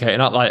pontificate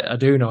and act like I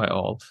do know it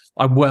all,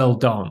 I'm well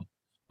done.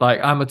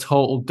 I'm a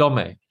total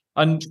dummy.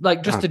 And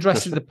just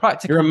addressing the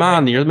practical. You're a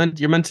man. You're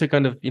meant to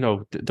kind of,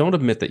 don't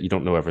admit that you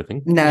don't know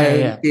everything.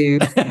 No, you do.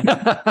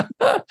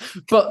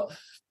 But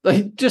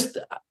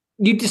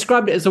you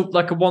described it as a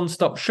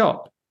one-stop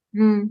shop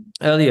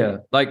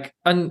earlier. Oh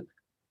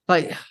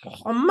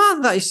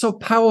man, that is so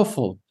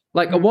powerful.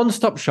 A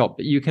one-stop shop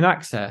that you can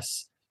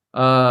access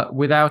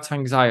without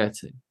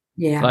anxiety,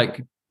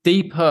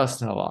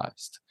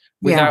 depersonalized,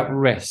 without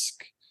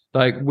risk,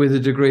 with a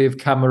degree of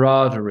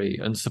camaraderie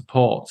and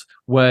support,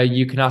 where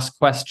you can ask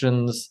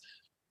questions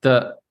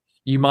that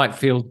you might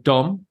feel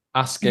dumb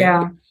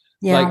asking.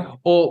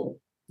 Or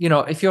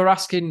if you're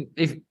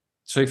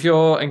if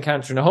you're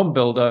encountering a home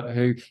builder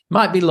who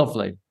might be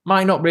lovely,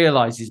 might not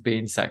realize he's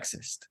being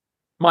sexist,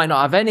 might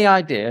not have any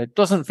idea,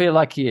 doesn't feel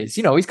like he is,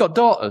 he's got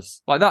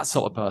daughters, that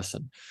sort of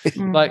person.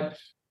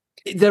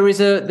 There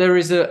is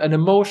an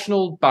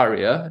emotional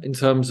barrier in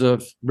terms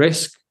of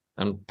risk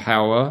and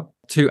power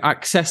to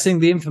accessing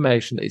the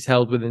information that is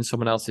held within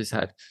someone else's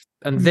head,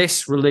 and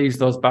this relieves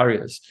those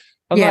barriers.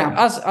 And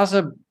I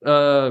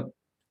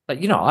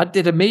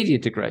did a media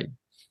degree.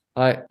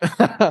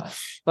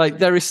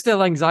 There is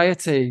still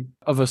anxiety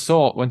of a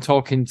sort when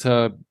talking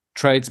to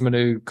tradesmen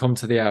who come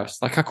to the house.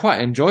 I quite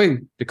enjoy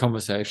the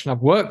conversation.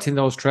 I've worked in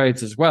those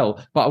trades as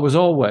well, but I was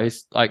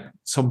always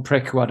some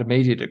prick who had a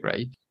media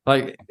degree.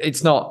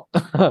 It's not.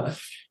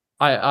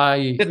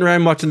 I sitting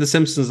around watching The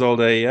Simpsons all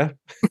day.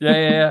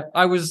 Yeah.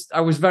 I was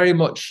very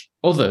much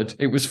othered.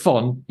 It was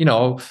fun,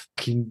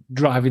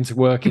 driving to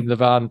work in the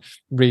van,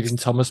 reading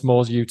Thomas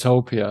More's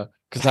Utopia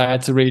because I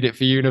had to read it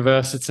for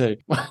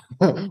university,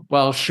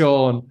 while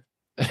Sean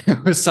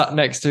was sat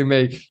next to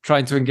me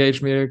trying to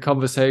engage me in a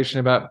conversation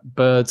about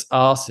birds'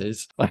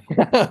 arses.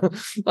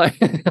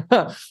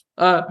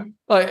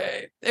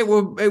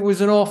 It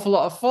was an awful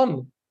lot of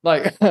fun.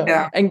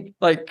 And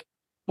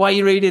why are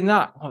you reading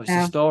that? Oh, it's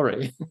a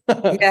story.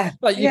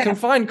 You can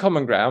find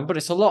common ground, but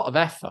it's a lot of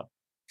effort.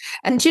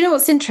 And do you know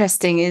what's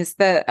interesting is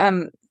that,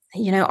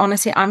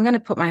 honestly, I'm going to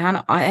put my hand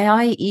up.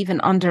 I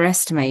even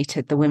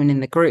underestimated the women in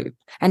the group.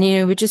 And,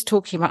 we're just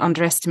talking about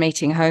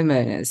underestimating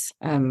homeowners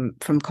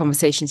from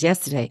conversations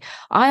yesterday.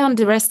 I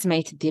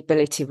underestimated the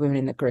ability of women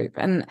in the group.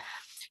 And,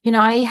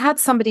 I had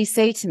somebody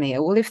say to me,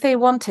 well, if they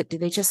want it, do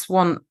they just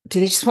want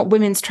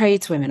women's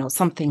tradeswomen or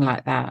something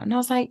like that? And I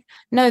was like,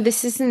 no,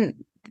 this isn't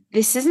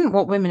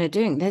what women are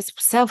doing. There's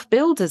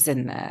self-builders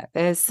in there.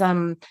 There's,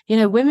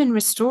 women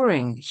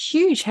restoring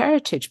huge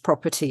heritage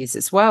properties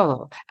as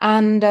well.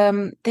 And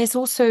there's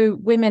also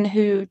women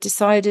who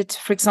decided,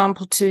 for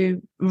example,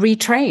 to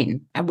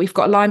retrain. And we've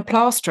got a lime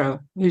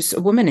plasterer who's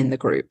a woman in the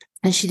group.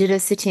 And she did a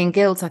City and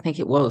Guilds, I think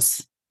it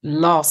was,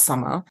 last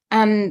summer.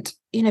 And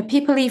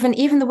people,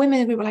 even the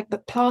women, we were like,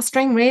 but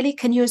plastering, really?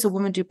 Can you as a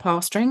woman do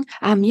plastering?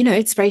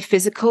 It's very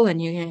physical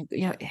and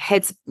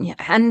heads.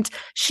 And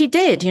she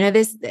did,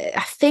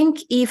 I think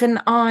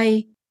even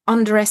I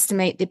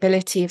underestimate the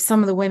ability of some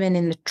of the women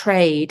in the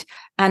trade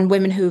and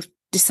women who've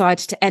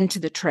decided to enter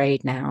the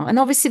trade now. And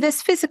obviously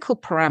there's physical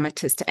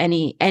parameters to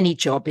any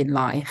job in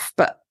life,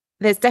 but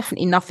there's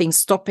definitely nothing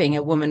stopping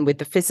a woman with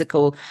the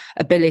physical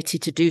ability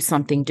to do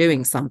something,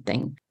 doing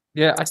something.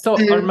 Yeah, I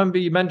remember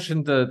you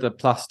mentioned the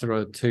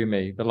plasterer to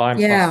me, the lime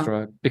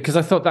plasterer, because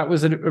I thought that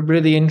was a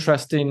really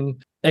interesting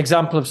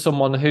example of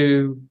someone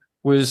who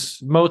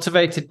was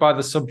motivated by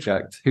the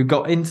subject, who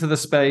got into the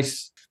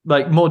space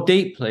more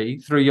deeply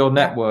through your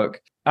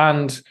network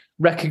and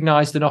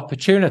recognized an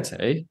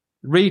opportunity,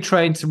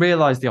 retrained to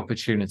realize the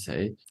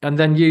opportunity, and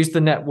then used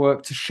the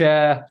network to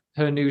share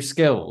her new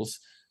skills.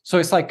 So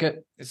it's like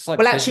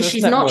well, actually,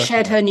 she's not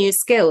shared her new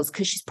skills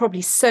because she's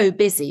probably so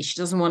busy she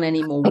doesn't want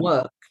any more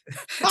work.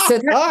 So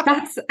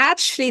that's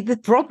actually the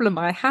problem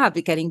I have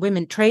with getting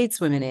women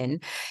tradeswomen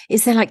in,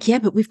 is they're like, yeah,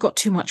 but we've got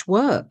too much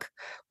work.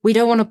 we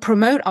don't want to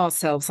promote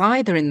ourselves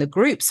either in the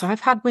group. So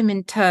I've had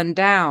women turn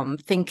down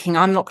thinking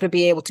I'm not going to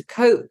be able to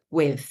cope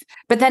with.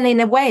 But then in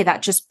a way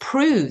that just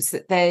proves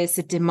that there's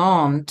a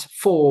demand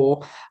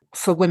for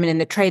women in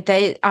the trade.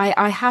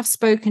 I have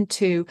spoken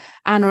to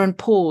Anna and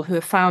Paul, who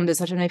are founders.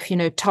 I don't know if you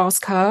know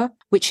Task Her,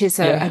 which is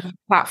a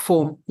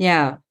platform.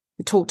 Yeah.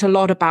 We talked a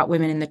lot about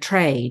women in the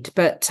trade,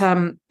 but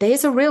there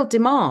is a real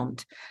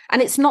demand.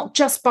 And it's not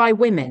just by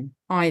women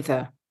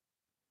either.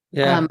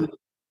 Yeah.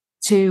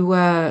 So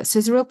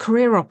there's a real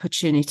career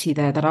opportunity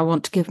there that I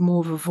want to give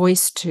more of a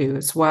voice to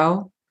as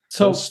well.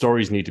 So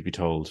stories need to be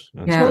told.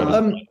 And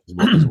yeah.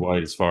 as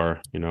wide as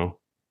far, you know.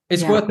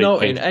 It's worth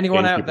noting,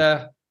 anyone out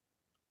there...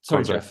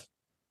 Sorry, Jeff.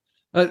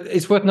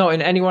 It's worth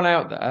noting, anyone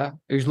out there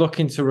who's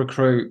looking to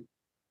recruit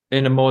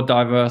in a more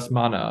diverse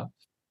manner,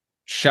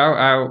 shout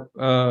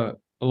out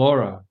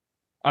Ellora.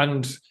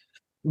 And,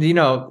 you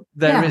know,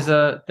 there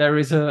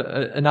is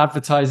an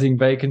advertising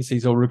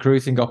vacancies or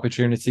recruiting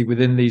opportunity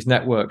within these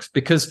networks,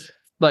 because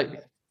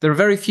like there are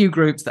very few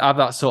groups that have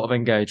that sort of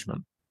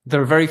engagement.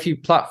 There are very few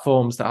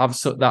platforms that have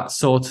that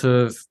sort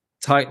of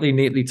tightly,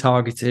 neatly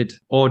targeted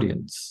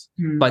audience.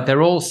 Like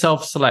they're all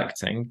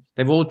self-selecting.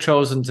 They've all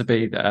chosen to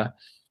be there.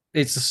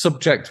 It's a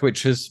subject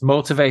which has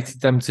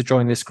motivated them to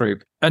join this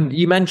group. And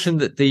you mentioned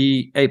that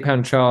the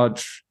 £8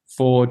 charge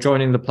for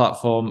joining the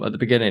platform at the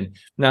beginning.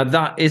 Now,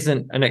 that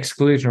isn't an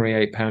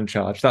exclusionary £8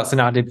 charge. That's an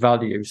added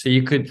value.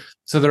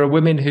 So there are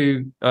women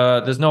who,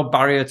 there's no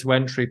barrier to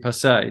entry per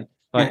se.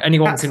 Like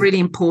anyone That's really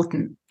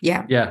important.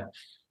 Yeah. Yeah.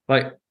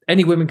 Like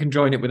any women can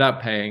join it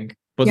without paying,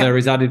 but there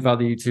is added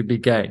value to be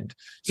gained.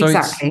 So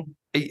exactly.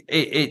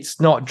 It's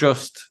not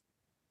just,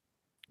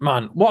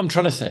 man, what I'm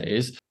trying to say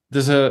is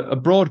there's a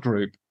broad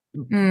group,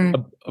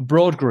 a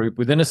broad group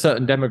within a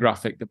certain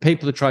demographic that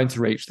people are trying to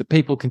reach, that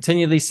people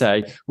continually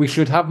say, we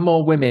should have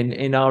more women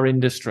in our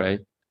industry.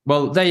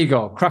 Well, there you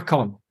go. Crack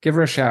on. Give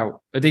her a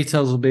shout. The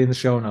details will be in the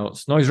show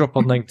notes. Noise her up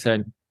on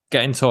LinkedIn.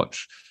 Get in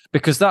touch.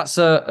 Because that's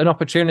an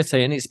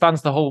opportunity, and it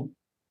spans the whole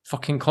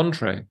fucking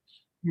country,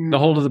 the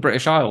whole of the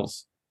British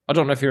Isles. I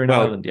don't know if you're in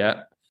Ireland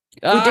yet.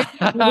 We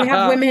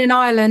have women in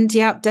Ireland,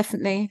 yeah,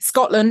 definitely.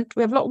 Scotland,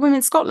 we have a lot of women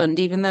in Scotland,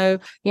 even though,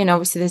 you know,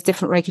 obviously there's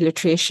different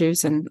regulatory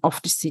issues and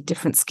obviously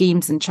different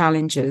schemes and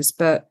challenges.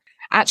 But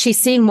actually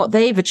seeing what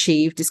they've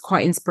achieved is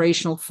quite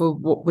inspirational for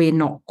what we're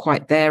not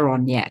quite there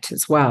on yet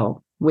as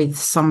well, with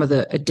some of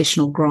the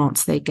additional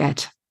grants they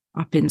get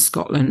up in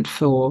Scotland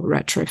for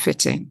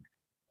retrofitting.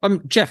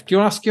 Jeff, do you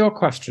want to ask your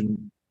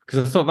question?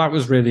 Because I thought that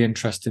was really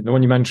interesting, the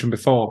one you mentioned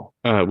before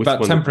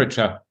about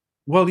temperature.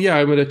 Well, yeah,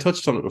 I mean, I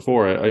touched on it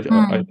before. I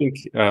think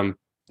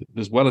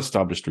there's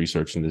well-established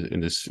research in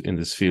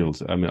this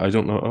field. I mean, I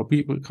don't know.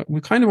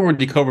 We kind of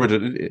already covered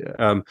it.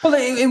 Well,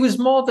 it was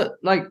more that,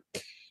 like,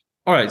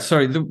 all right.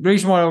 Sorry, the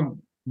reason why I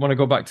want to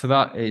go back to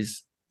that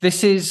is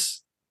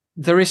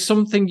there is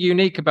something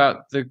unique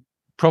about the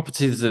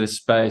properties of this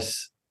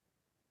space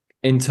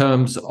in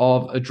terms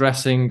of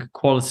addressing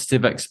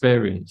qualitative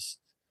experience.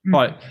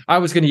 Right, I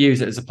was going to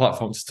use it as a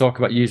platform to talk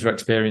about user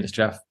experience,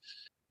 Jeff.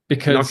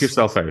 Because knock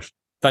yourself out.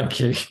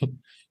 Thank you.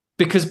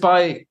 Because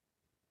by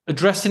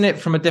addressing it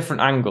from a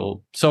different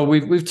angle, so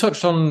we've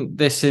touched on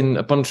this in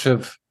a bunch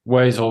of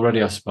ways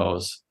already, I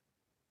suppose.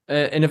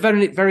 In a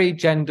very, very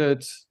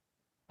gendered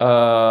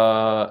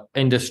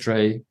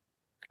industry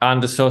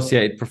and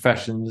associated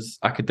professions,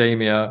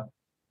 academia,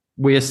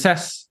 we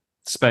assess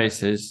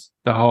spaces,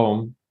 the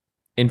home,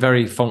 in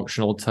very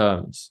functional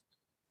terms.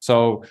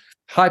 So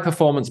high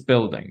performance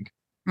building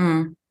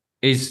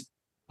is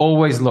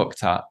always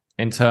looked at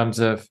in terms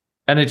of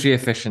energy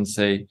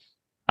efficiency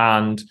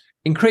and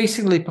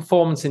increasingly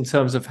performance in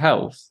terms of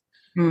health,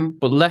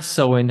 but less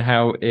so in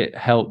how it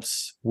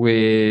helps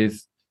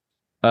with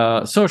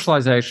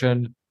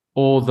socialization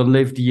or the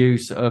lived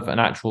use of an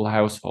actual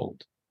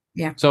household.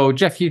 Yeah. So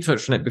Jeff, you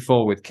touched on it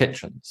before with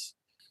kitchens,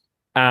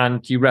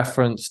 and you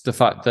referenced the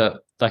fact that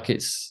like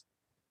it's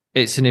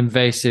an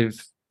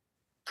invasive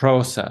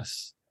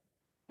process.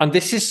 And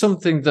this is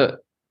something that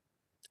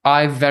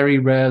I very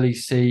rarely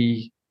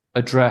see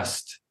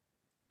addressed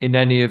in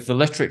any of the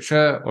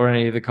literature or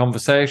any of the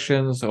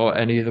conversations or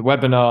any of the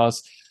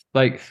webinars.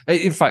 Like,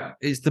 in fact,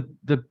 it's the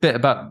bit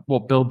about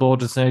what Bill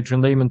Borders and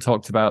Adrian Lehman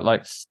talked about.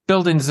 Like,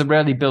 buildings are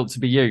rarely built to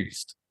be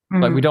used.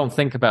 Like, we don't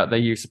think about their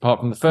use apart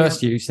from the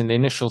first use in the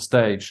initial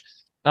stage.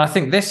 And I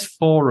think this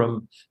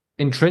forum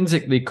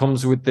intrinsically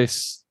comes with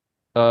this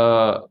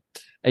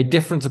a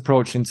different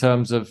approach in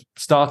terms of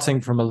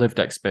starting from a lived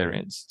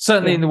experience.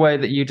 Certainly in the way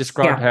that you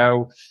described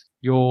how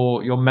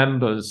your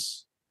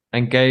members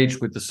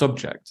engage with the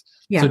subject.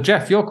 So,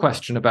 Jeff, your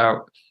question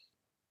about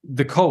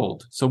the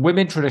cold. So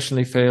women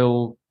traditionally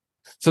feel...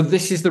 So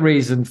this is the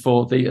reason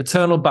for the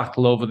eternal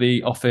battle over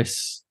the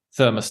office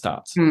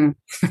thermostat.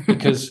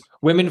 Because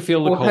women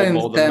feel the cold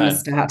more than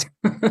thermostat.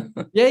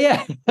 men.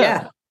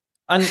 Yeah.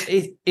 And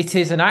it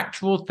is an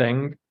actual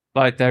thing.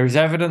 Like, there is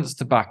evidence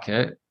to back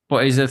it,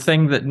 but is a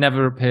thing that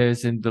never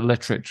appears in the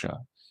literature.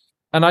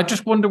 And I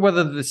just wonder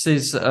whether this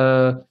is...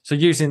 so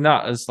using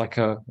that as like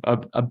a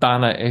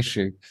banner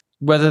issue,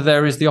 whether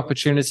there is the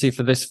opportunity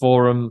for this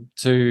forum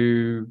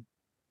to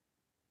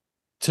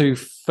to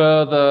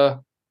further,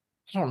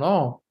 I don't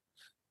know.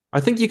 I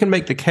think you can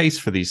make the case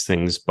for these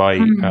things by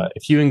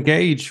if you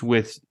engage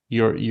with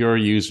your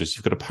users,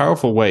 you've got a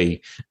powerful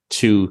way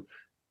to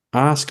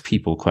ask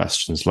people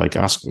questions, like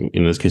asking,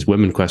 in this case,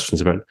 women questions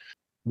about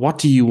what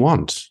do you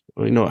want?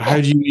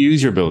 How do you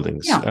use your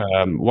buildings?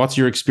 Yeah. What's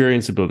your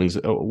experience of buildings?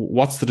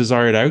 What's the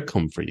desired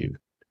outcome for you?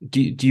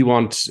 Do you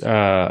want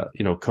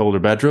colder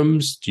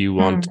bedrooms? Do you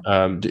want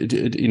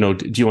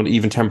do you want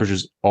even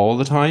temperatures all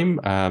the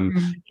time?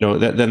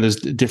 Then there's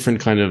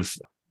different kind of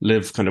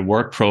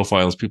work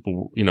profiles.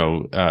 People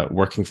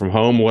working from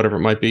home, whatever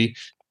it might be.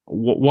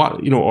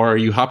 What or are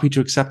you happy to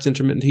accept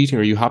intermittent heating?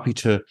 Are you happy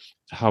to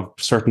have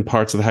certain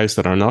parts of the house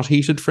that are not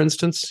heated, for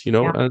instance?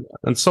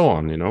 And so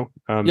on.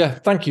 Yeah,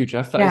 thank you,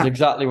 Jeff. That is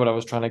exactly what I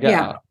was trying to get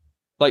at.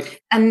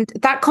 And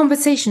that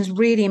conversation is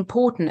really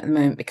important at the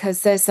moment,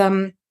 because there's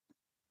a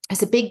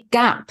big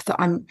gap that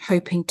I'm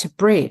hoping to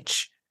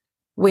bridge,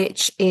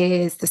 which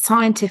is the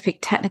scientific,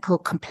 technical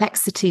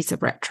complexities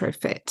of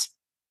retrofit.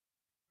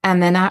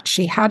 And then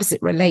actually, how does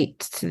it relate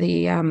to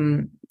the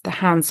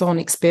hands-on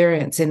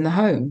experience in the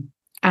home?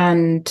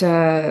 And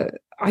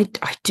I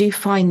do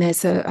find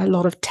there's a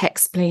lot of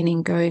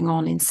text-plaining going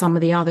on in some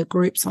of the other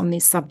groups on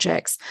these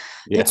subjects.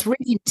 Yeah. It's really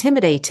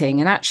intimidating.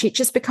 And actually, it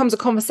just becomes a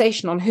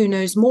conversation on who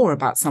knows more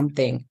about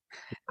something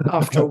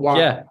after a while.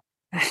 Yeah.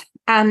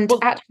 And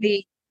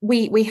actually,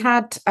 we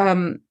had,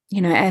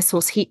 air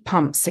source heat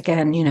pumps.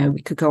 Again,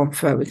 we could go on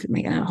further. We could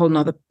make a whole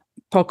nother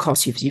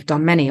podcast. You've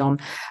done many on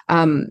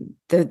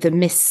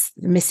the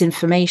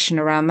misinformation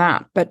around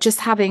that. But just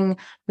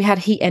we had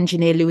heat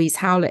engineer Louise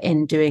Howlett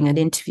in doing an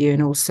interview,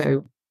 and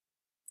also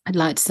I'd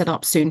like to set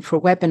up soon for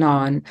a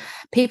webinar. And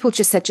people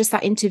just said just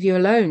that interview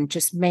alone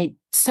just made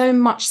so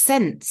much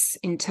sense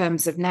in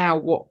terms of now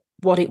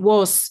what it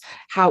was,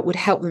 how it would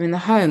help them in the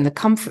home, the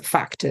comfort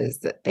factors,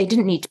 that they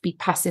didn't need to be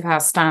passive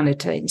house standard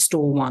to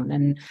install one.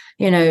 And,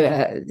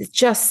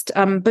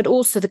 but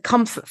also the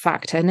comfort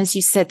factor. And as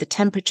you said, the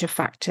temperature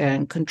factor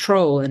and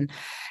control. And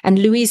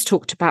Louise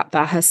talked about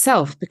that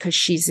herself, because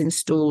she's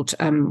installed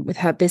with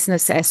her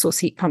business air source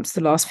heat pumps the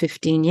last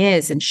 15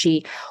 years. And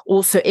she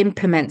also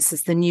implements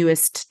as the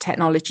newest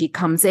technology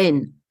comes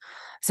in.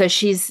 So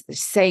she's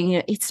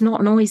saying, it's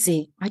not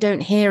noisy. I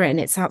don't hear it.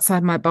 And it's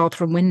outside my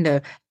bathroom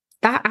window.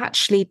 That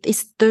actually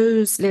is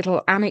those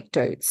little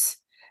anecdotes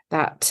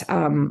that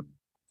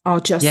are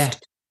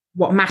just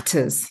what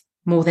matters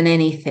more than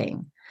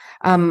anything.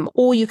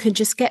 Or you can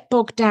just get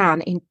bogged down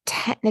in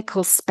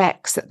technical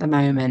specs at the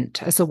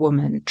moment as a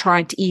woman,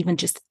 trying to even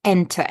just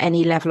enter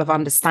any level of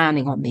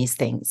understanding on these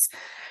things.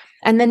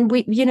 And then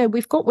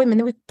we've got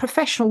women,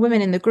 professional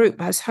women in the group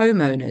as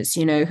homeowners,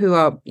 who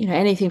are,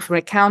 anything from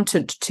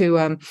accountant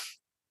to,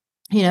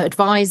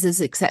 advisors,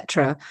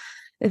 etc.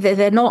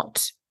 They're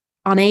not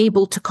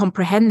unable to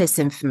comprehend this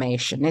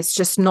information. It's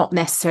just not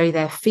necessarily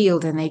their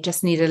field, and they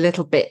just need a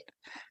little bit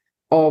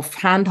of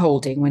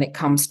hand-holding when it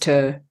comes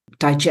to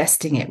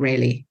digesting it,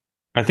 really.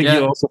 I think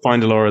you'll also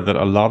find, Ellora, that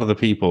a lot of the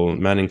people,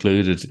 men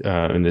included,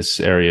 in this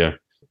area,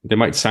 they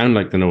might sound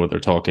like they know what they're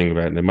talking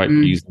about, and they might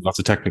use lots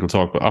of technical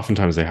talk, but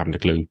oftentimes they haven't a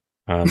clue.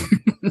 And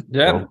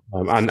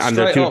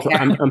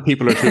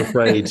people are too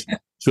afraid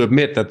to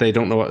admit that they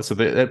don't know what,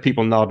 so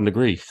people nod and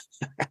agree.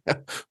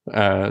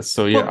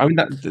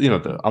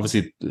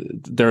 Obviously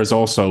there's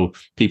also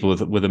people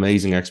with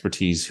amazing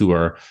expertise who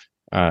are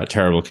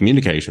terrible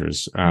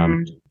communicators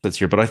that's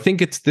here, but I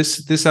think it's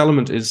this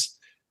element is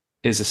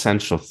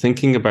essential,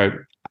 thinking about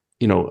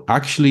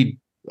actually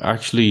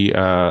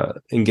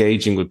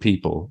engaging with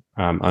people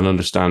and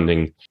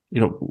understanding,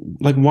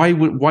 why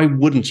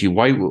wouldn't you?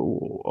 Why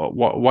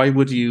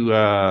would you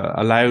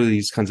allow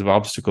these kinds of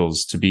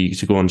obstacles to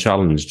go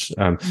unchallenged?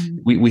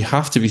 We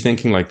have to be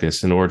thinking like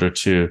this in order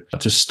to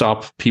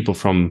stop people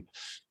from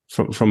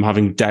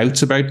having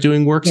doubts about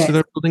doing works to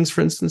their buildings, for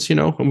instance.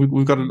 And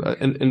we've got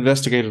to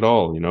investigate it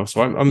all.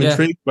 So I'm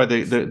intrigued by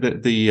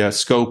the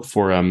scope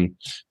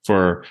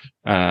for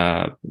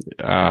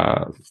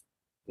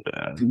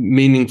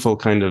meaningful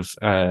kind of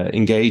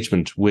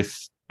engagement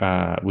with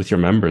your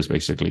members,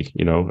 basically,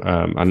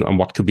 and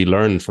what could be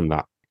learned from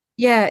that.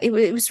 Yeah, it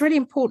was really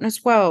important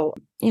as well.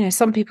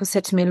 Some people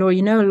said to me, Laura,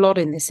 you know a lot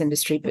in this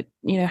industry, but,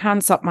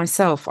 hands up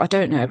myself, I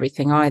don't know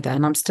everything either.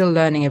 And I'm still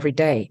learning every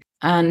day.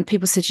 And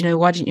people said,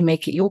 why didn't you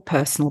make it your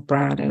personal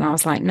brand? And I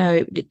was like,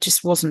 no, it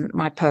just wasn't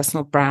my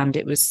personal brand.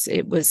 It was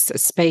a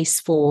space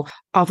for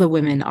other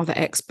women, other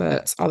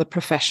experts, other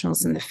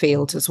professionals in the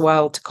field as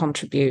well to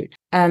contribute.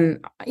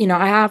 And,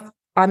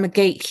 I'm a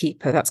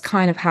gatekeeper. That's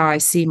kind of how I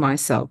see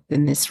myself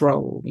in this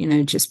role,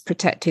 just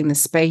protecting the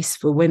space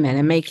for women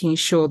and making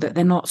sure that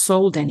they're not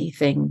sold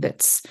anything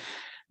that's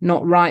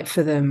not right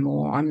for them,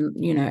 or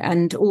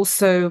and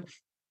also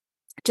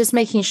just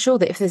making sure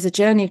that if there's a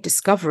journey of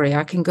discovery,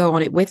 I can go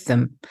on it with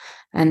them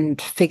and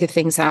figure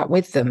things out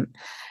with them.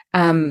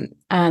 I've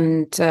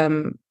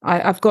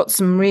got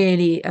some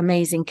really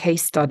amazing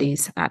case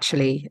studies,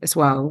 actually, as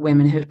well,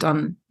 women who've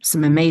done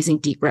some amazing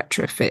deep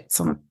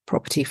retrofits on a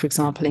property, for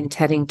example, in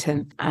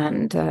Teddington.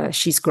 And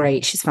she's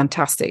great. She's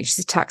fantastic. She's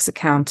a tax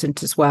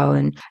accountant as well.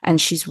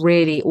 And she's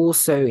really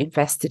also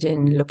invested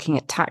in looking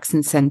at tax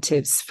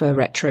incentives for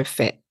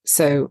retrofit.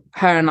 So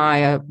her and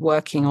I are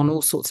working on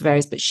all sorts of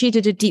areas, but she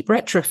did a deep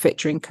retrofit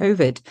during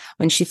COVID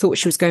when she thought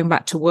she was going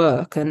back to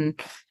work,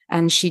 and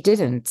she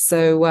didn't.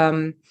 So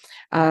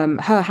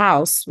her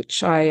house,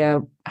 which I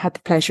had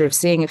the pleasure of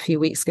seeing a few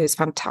weeks ago, is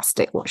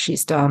fantastic what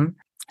she's done.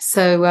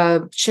 So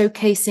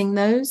showcasing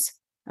those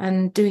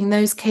and doing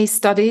those case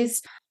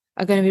studies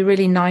are going to be a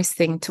really nice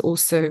thing to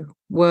also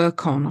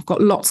work on. I've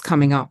got lots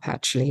coming up,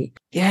 actually.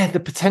 Yeah, the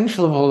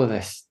potential of all of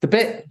this. The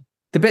bit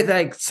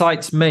that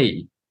excites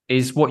me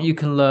is what you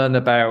can learn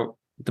about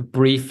the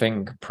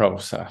briefing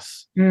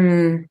process.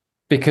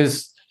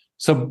 Because,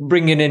 so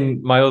bringing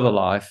in my other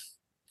life,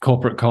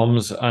 corporate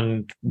comms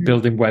and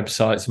building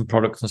websites and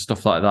products and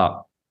stuff like that,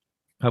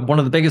 one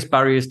of the biggest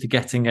barriers to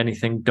getting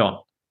anything done,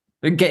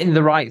 getting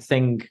the right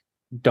thing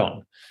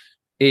done,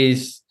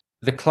 is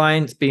the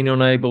clients being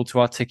unable to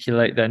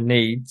articulate their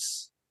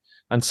needs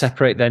and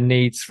separate their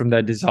needs from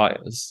their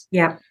desires.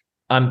 Yeah.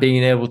 And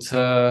being able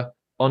to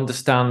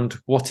understand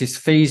what is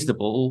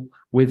feasible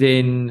with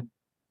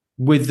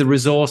the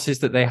resources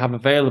that they have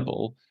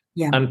available,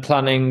 and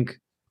planning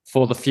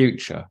for the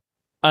future.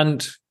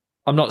 And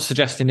I'm not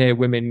suggesting here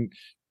women,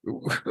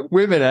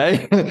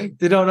 they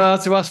don't know how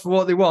to ask for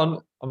what they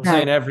want. I'm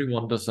saying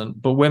everyone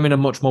doesn't, but women are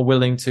much more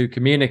willing to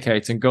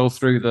communicate and go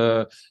through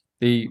the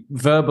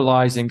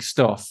verbalizing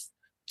stuff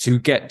to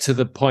get to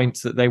the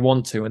point that they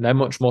want to. And they're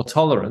much more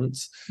tolerant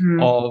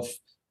of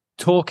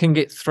talking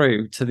it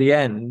through to the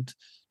end,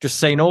 just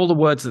saying all the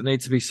words that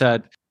need to be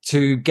said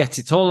to get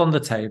it all on the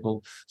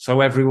table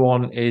so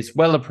everyone is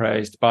well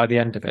appraised by the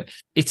end of it.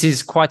 It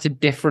is quite a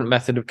different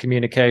method of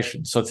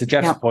communication. So to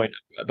Jeff's point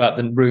about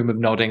the room of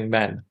nodding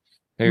men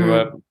who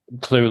are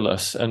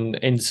clueless and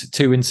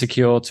too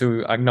insecure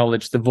to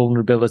acknowledge the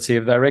vulnerability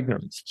of their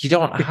ignorance. You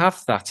don't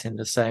have that in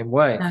the same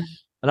way.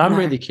 And I'm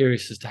really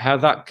curious as to how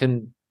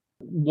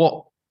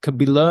what can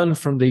be learned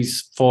from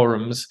these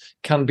forums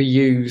can be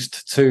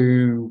used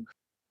to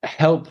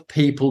help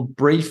people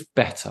brief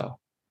better.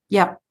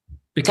 Yeah.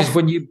 Because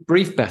when you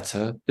brief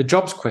better, the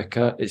job's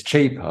quicker, it's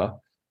cheaper,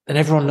 and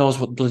everyone knows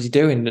what bloody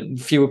doing, and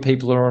fewer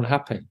people are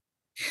unhappy.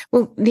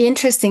 Well, the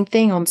interesting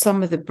thing on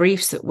some of the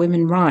briefs that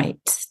women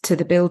write to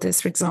the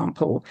builders, for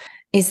example,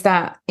 is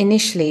that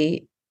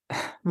initially,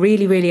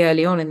 really, really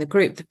early on in the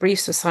group, the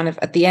briefs were kind of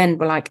at the end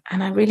were like,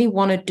 and I really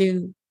want to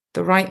do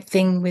the right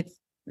thing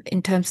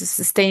in terms of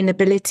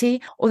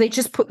sustainability, or they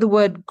just put the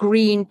word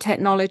green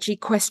technology ?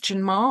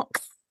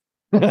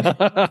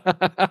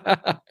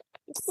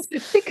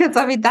 Because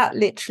that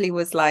literally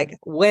was like,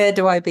 where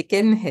do I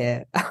begin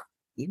here?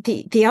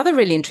 The other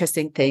really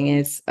interesting thing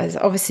is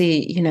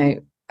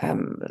obviously,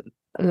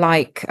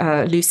 like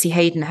Lucy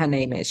Hayden, her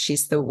name is.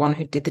 She's the one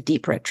who did the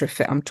deep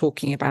retrofit I'm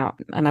talking about,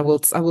 and I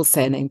will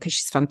say her name because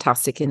she's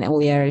fantastic in all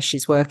the areas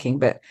she's working.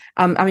 But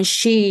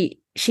she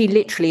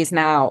literally is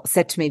now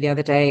said to me the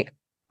other day,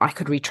 I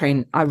could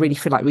retrain. I really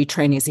feel like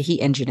retraining as a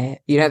heat engineer.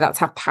 That's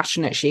how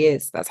passionate she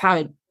is. That's how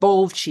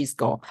involved she's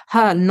got.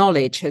 Her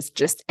knowledge has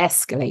just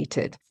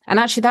escalated. And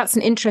actually, that's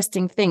an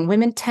interesting thing.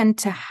 Women tend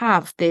to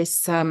have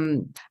this,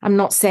 I'm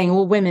not saying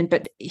all women,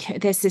 but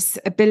there's this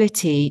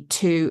ability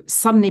to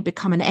suddenly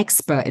become an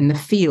expert in the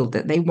field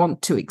that they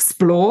want to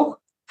explore.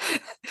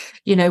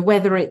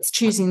 Whether it's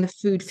choosing the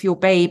food for your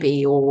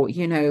baby or,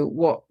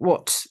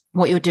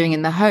 what you're doing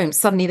in the home.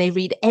 Suddenly they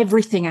read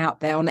everything out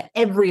there on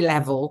every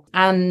level.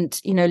 And,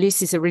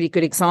 Lucy's a really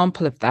good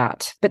example of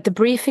that. But the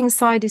briefing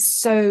side is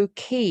so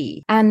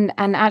key. And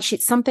actually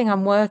it's something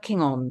I'm working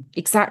on,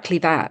 exactly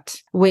that,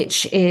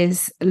 which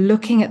is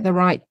looking at the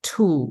right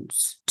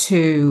tools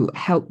to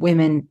help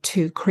women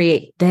to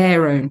create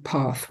their own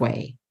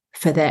pathway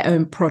for their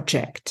own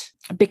project.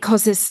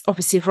 Because there's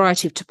obviously a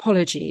variety of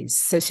topologies,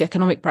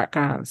 socioeconomic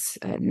backgrounds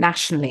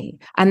nationally.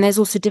 And there's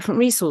also different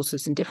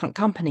resources in different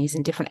companies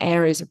in different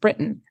areas of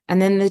Britain.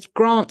 And then the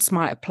grants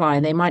might apply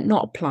and they might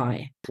not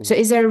apply. So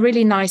is there a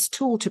really nice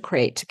tool to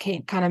create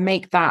to kind of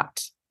make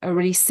that a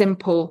really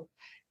simple,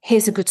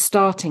 here's a good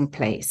starting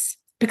place?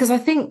 Because I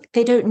think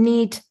they don't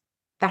need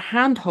the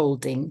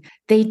hand-holding.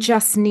 They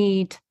just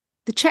need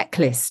the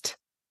checklist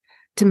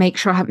to make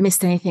sure I haven't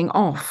missed anything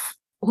off.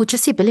 Or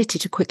just the ability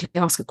to quickly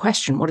ask a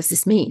question. What does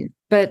this mean?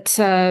 But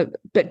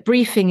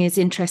briefing is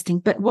interesting.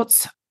 But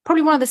what's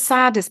probably one of the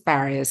saddest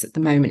barriers at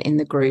the moment in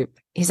the group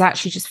is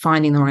actually just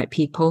finding the right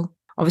people.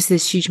 Obviously,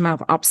 there's a huge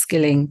amount of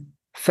upskilling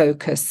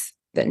focus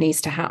that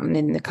needs to happen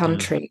in the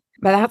country.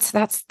 But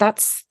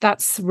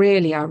that's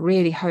really, I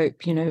really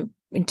hope,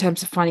 in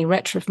terms of finding more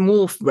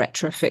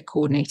retrofit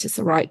coordinators,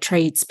 the right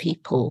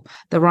tradespeople,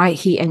 the right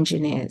heat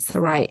engineers,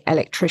 the right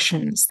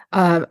electricians.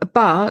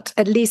 But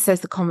at least there's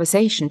the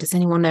conversation. Does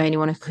anyone know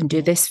anyone who can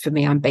do this for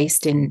me? I'm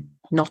based in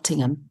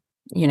Nottingham.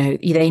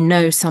 They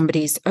know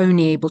somebody's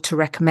only able to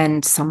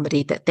recommend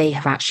somebody that they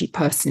have actually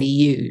personally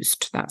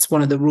used. That's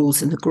one of the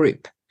rules in the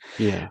group.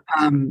 Yeah.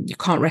 You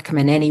can't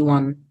recommend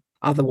anyone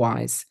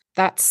otherwise.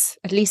 That's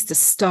at least a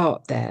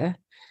start there.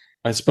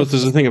 I suppose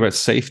there's a thing about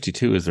safety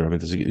too, is there? I mean,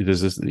 there's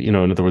this, in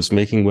other words,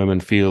 making women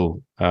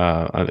feel,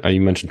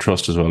 you mentioned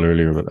trust as well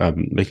earlier, but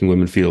making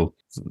women feel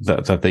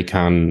that they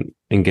can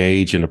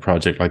engage in a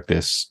project like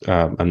this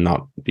and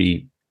not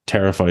be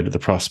terrified at the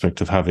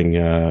prospect of having,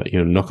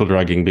 knuckle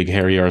dragging big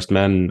hairy arsed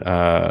men,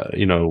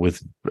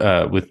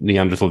 with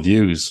Neanderthal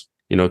views,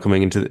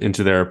 coming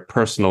into their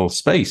personal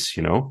space,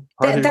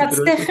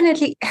 That's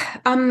definitely.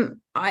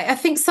 I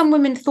think some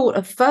women thought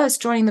of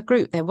first joining the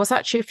group. There was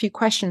actually a few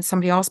questions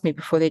somebody asked me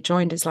before they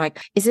joined. Is like,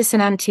 is this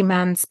an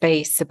anti-man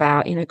space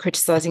about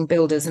criticizing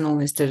builders and all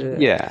this?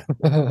 Yeah.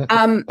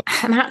 And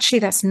actually,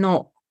 that's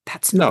not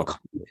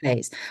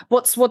commonplace.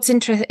 What's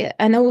interesting,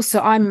 and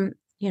also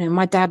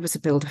my dad was a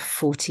builder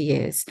for 40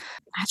 years.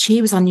 Actually,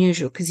 he was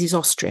unusual because he's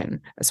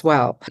Austrian as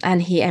well,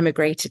 and he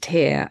emigrated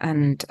here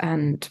and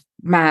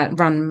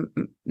run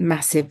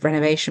massive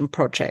renovation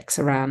projects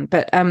around.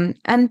 But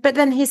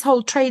then his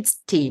whole trades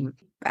team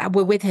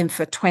were with him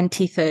for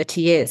 20, 30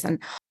 years. And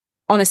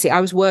honestly, I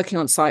was working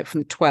on site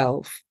from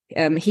 12.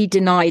 He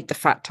denied the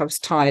fact I was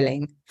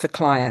tiling for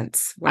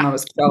clients when I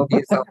was 12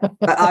 years old.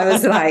 But I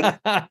was like,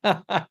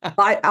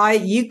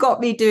 you got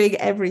me doing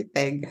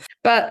everything.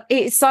 But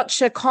it's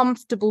such a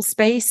comfortable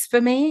space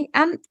for me.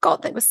 And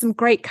God, there were some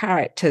great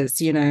characters,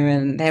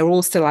 and they're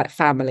all still like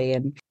family.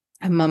 And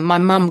my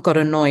mum got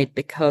annoyed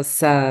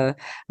because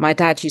my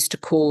dad used to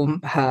call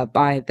her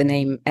by the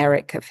name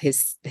Eric of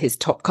his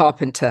top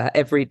carpenter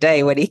every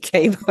day when he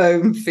came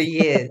home for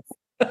years.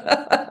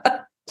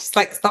 Just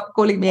like, stop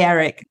calling me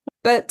Eric.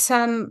 But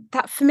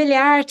that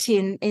familiarity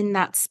in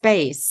that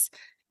space,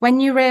 when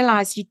you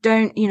realize you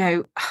don't,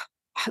 a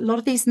lot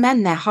of these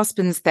men, their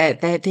husbands,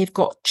 they've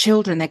got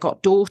children, they've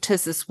got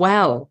daughters as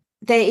well.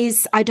 I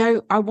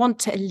want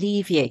to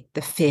alleviate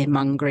the fear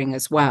mongering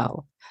as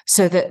well,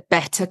 so that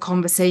better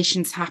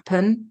conversations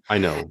happen. I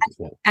know.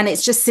 And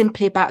it's just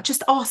simply about,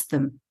 just ask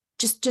them.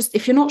 Just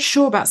if you're not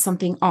sure about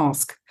something,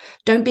 ask.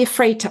 Don't be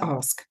afraid to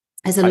ask.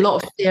 There's a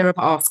lot of fear of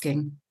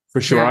asking. For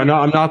sure.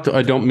 Yeah.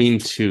 I don't mean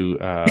to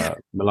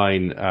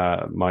malign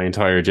my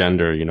entire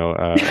gender,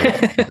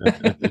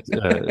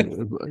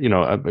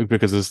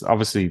 because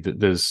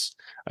there's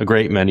a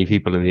great many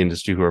people in the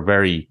industry who are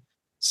very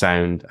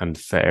sound and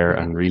fair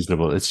and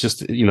reasonable. It's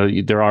just,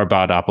 there are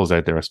bad apples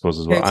out there, I suppose,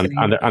 as well. Totally.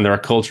 And there are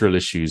cultural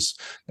issues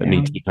that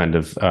need to be kind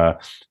of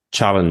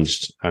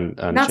challenged and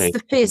that's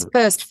changed. The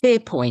first fear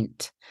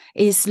point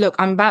is, look,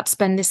 I'm about to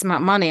spend this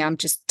amount of money. I'm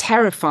just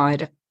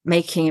terrified of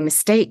making a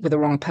mistake with the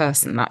wrong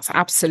person. That's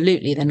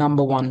absolutely the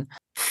number one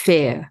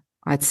fear,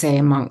 I'd say,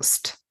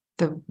 amongst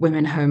the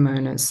women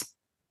homeowners.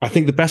 I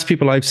think the best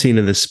people I've seen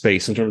in this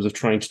space in terms of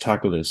trying to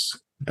tackle this,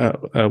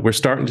 we're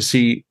starting to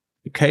see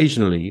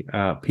occasionally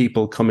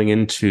people coming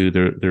into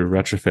their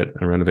retrofit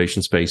and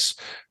renovation space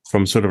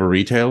from sort of a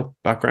retail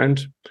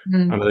background.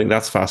 And I think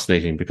that's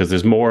fascinating because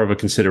there's more of a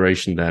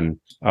consideration then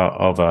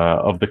of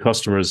the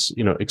customer's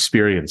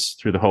experience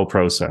through the whole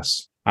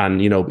process.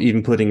 And,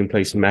 even putting in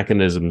place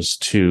mechanisms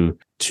to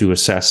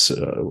assess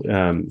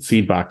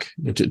feedback,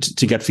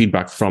 to get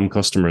feedback from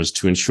customers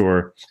to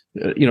ensure,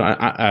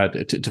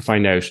 to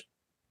find out,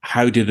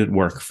 how did it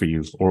work for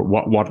you, or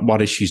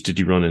what issues did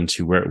you run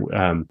into? Where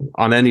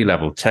on any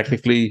level,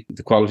 technically,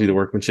 the quality of the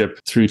workmanship,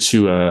 through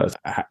to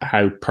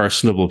how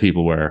personable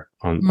people were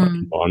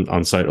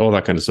on site, all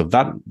that kind of stuff.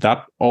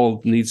 That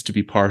all needs to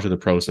be part of the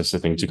process, I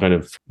think, to kind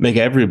of make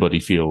everybody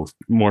feel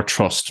more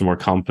trust, more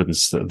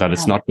confidence that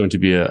it's not going to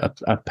be a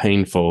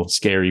painful,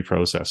 scary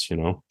process,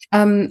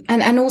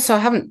 And also, I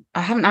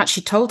haven't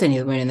actually told any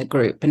of the women in the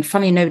group, and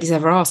funny, nobody's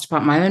ever asked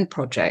about my own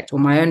project or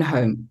my own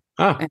home.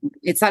 And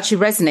it's actually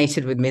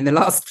resonated with me in the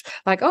last,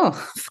 I've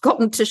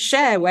forgotten to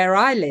share where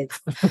I live.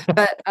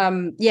 But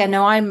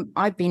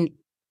I've been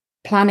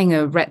planning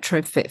a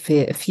retrofit for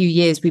a few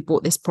years. We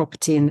bought this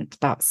property in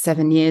about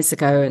 7 years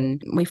ago,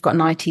 and we've got a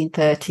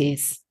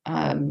 1930s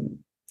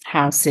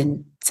house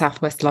in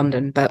southwest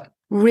London, but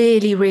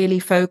really, really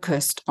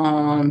focused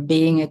on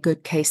being a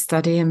good case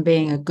study and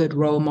being a good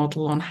role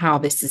model on how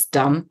this is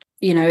done.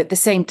 At the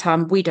same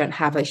time, we don't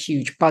have a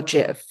huge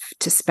budget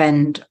to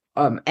spend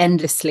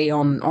endlessly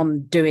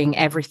on doing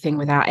everything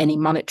without any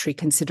monetary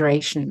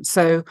consideration.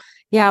 So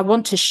I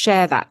want to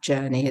share that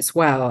journey as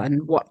well,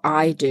 and what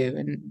I do.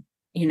 And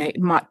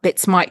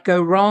bits might go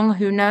wrong,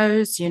 who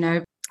knows,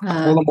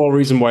 all the more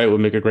reason why it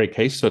would make a great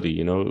case study.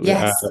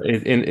 Yes.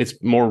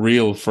 It's more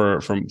real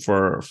for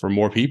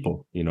more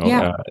people.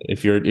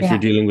 If you're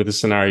dealing with a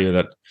scenario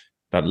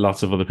that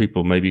lots of other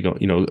people maybe go,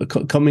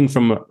 coming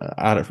from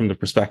at it from the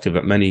perspective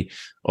that many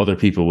other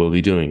people will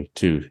be doing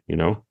too.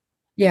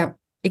 Yeah.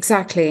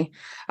 Exactly.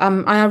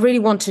 I really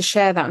want to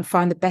share that and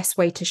find the best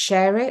way to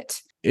share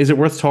it. Is it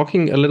worth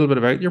talking a little bit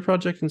about your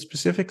project in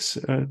specifics?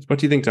 What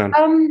do you think, Dan?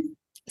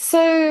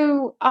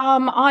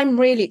 I'm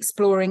really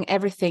exploring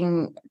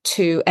everything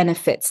to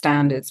NFIT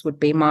standards would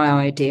be my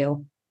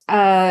ideal.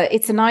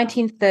 It's a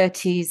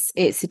 1930s.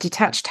 It's a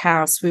detached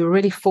house. We were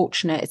really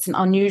fortunate. It's an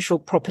unusual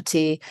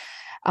property.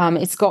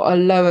 It's got a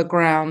lower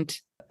ground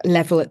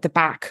level at the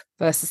back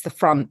versus the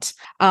front.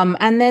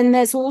 And then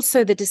there's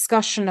also the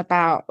discussion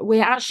about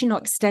we're actually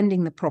not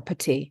extending the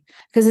property,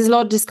 because there's a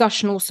lot of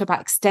discussion also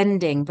about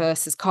extending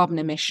versus carbon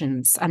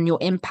emissions and your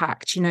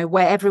impact,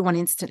 where everyone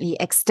instantly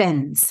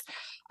extends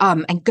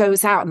and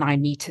goes out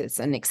 9 meters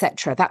and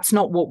etc. That's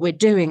not what we're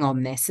doing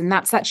on this. And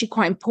that's actually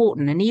quite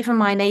important. And even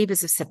my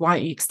neighbors have said, why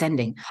aren't you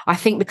extending? I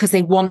think because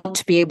they want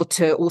to be able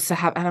to also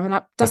have, and I'm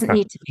like, doesn't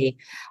need to be.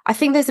 I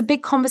think there's a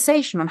big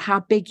conversation on how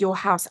big your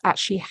house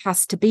actually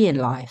has to be in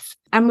life.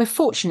 And we're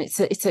fortunate.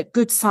 It's a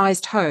good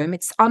sized home.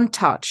 It's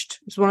untouched.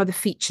 It's one of the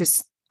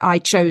features I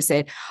chose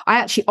it. I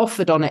actually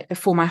offered on it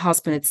before my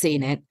husband had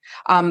seen it.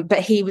 But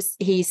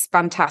he's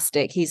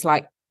fantastic. He's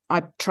like,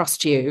 I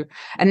trust you.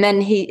 And then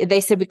they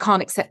said, we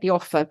can't accept the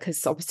offer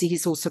because obviously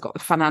he's also got the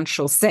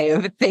financial say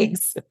over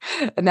things.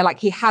 And they're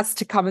like, he has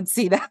to come and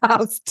see the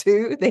house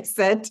too, they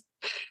said.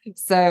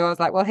 So I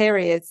was like, well, here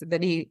he is. And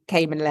then he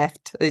came and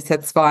left. They said,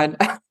 it's fine.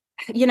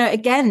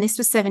 Again, this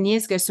was 7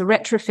 years ago. So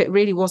retrofit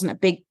really wasn't a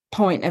big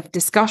point of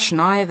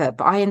discussion either.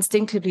 But I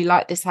instinctively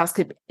like this house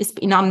because it's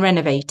been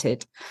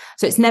unrenovated.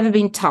 So it's never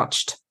been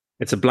touched.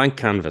 It's a blank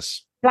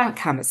canvas. Blank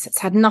canvas. It's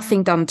had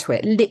nothing done to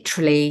it.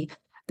 Literally,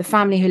 the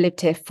family who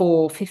lived here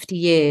for 50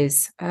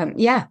 years,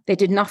 they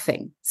did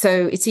nothing.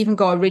 So it's even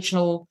got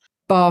original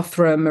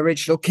bathroom,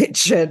 original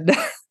kitchen.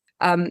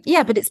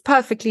 But it's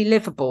perfectly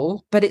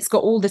livable, but it's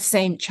got all the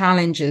same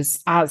challenges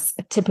as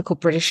a typical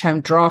British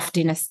home,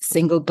 draftiness,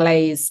 single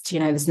glazed,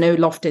 there's no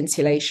loft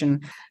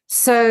insulation.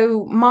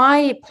 So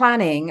my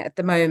planning at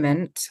the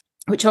moment,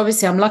 which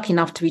obviously I'm lucky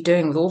enough to be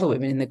doing with all the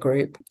women in the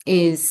group,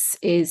 is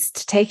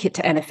to take it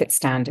to NFIT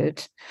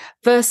standard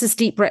versus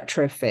deep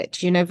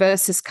retrofit,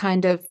 versus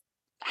kind of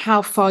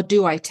how far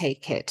do I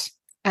take it?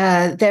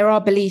 There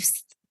are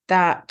beliefs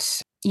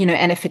that,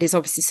 NFIT is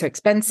obviously so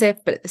expensive,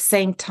 but at the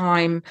same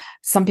time,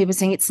 some people are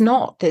saying it's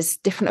not. There's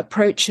different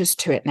approaches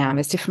to it now.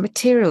 There's different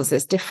materials.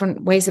 There's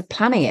different ways of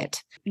planning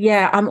it.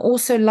 Yeah, I'm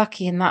also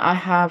lucky in that I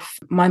have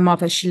my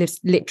mother. She lives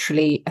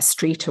literally a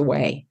street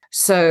away.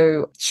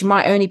 So she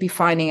might only be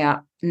finding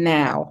out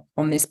now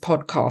on this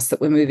podcast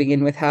that we're moving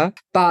in with her.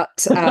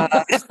 But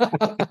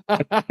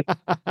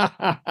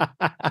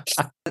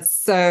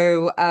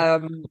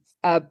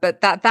but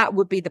that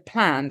would be the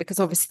plan, because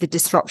obviously the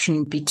disruption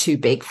would be too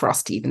big for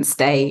us to even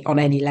stay on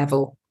any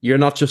level. You're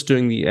not just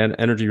doing the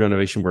energy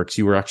renovation works.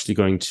 You were actually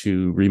going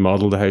to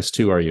remodel the house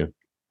too, are you?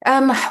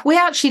 We're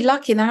actually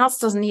lucky. The house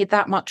doesn't need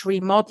that much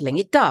remodeling.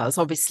 It does.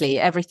 Obviously,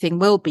 everything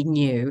will be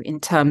new in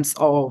terms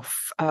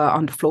of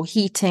underfloor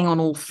heating on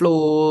all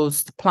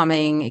floors, the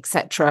plumbing,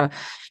 etc.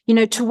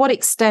 To what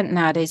extent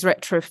nowadays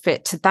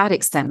retrofit to that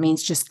extent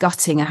means just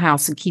gutting a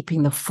house and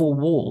keeping the four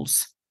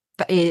walls.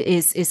 That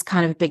is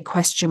kind of a big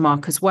question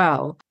mark as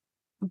well.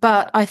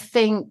 But I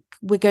think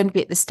we're going to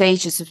be at the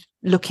stages of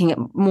looking at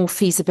more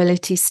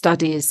feasibility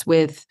studies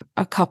with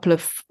a couple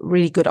of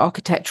really good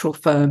architectural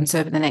firms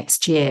over the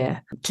next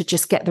year to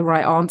just get the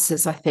right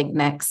answers, I think,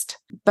 next.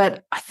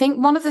 But I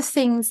think one of the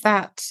things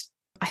that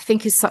I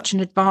think is such an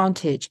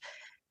advantage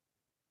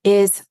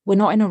is we're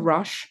not in a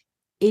rush.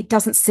 It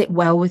doesn't sit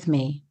well with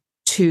me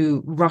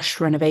to rush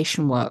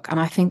renovation work. And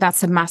I think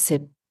that's a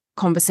massive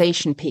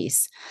conversation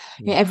piece.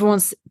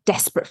 Everyone's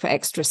desperate for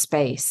extra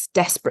space,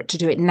 desperate to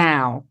do it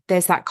now.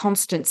 There's that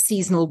constant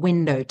seasonal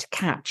window to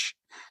catch,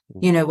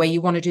 where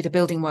you want to do the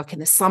building work in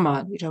the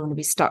summer. You don't want to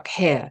be stuck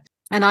here.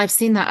 And I've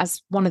seen that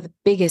as one of the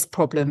biggest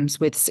problems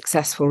with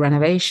successful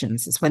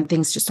renovations, is when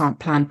things just aren't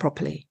planned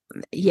properly.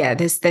 Yeah,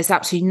 there's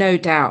absolutely no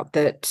doubt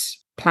that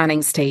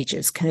planning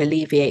stages can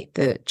alleviate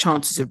the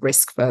chances of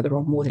risk further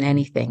on more than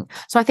anything.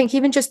 So I think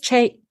even just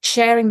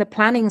sharing the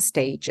planning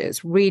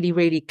stages really,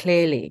 really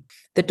clearly,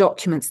 the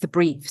documents, the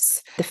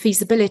briefs, the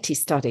feasibility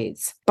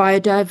studies,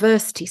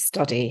 biodiversity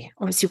study.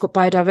 Obviously, you've got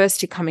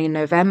biodiversity coming in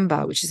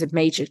November, which is a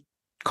major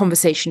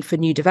conversation for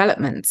new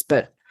developments,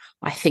 but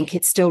I think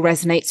it still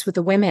resonates with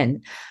the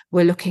women.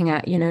 We're looking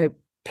at,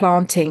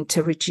 planting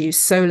to reduce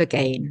solar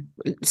gain,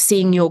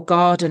 seeing your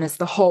garden as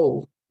the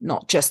whole,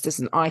 not just as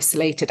an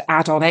isolated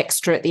add-on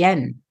extra at the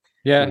end.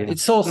 Yeah,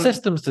 it's all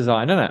systems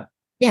design, isn't it?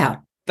 Yeah.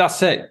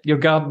 That's it. Your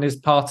garden is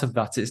part of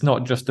that. It's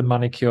not just a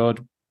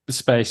manicured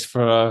space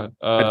for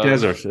a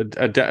desert.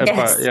 A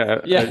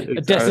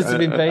desert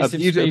of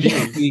invasive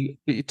species.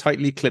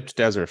 Tightly clipped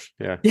desert.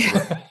 Yeah.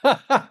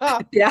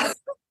 Yeah.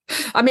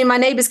 I mean, my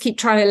neighbours keep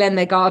trying to lend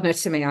their gardener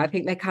to me. I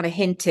think they're kind of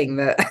hinting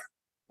that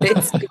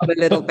it's got a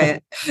little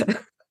bit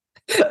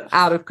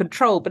out of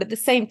control. But at the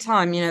same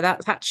time,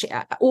 that's actually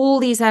all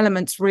these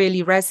elements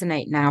really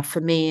resonate now for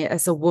me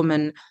as a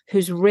woman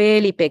who's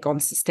really big on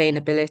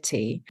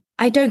sustainability.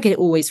 I don't get it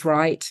always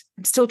right.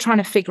 I'm still trying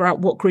to figure out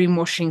what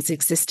greenwashing is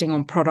existing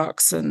on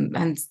products and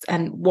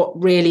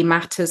what really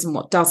matters and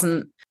what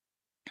doesn't.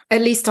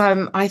 At least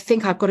I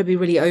think I've got to be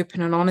really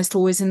open and honest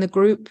always in the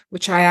group,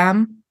 which I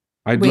am.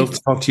 I'd love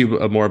to talk to you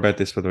more about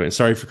this, by the way.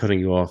 Sorry for cutting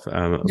you off.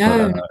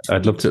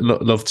 I'd love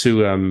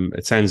to.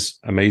 It sounds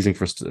amazing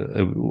for us.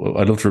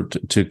 I'd love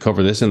to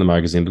cover this in the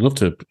magazine. I'd love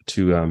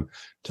to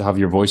have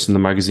your voice in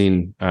the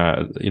magazine.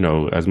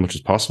 As much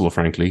as possible,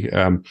 frankly.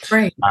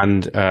 Right.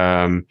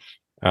 And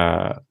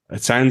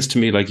It sounds to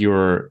me like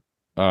you're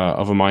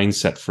of a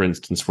mindset, for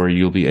instance, where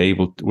you'll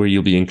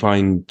be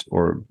inclined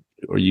or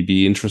you'd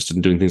be interested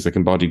in doing things like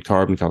embodied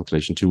carbon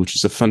calculation too, which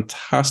is a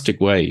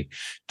fantastic way.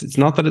 It's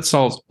not that it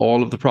solves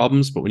all of the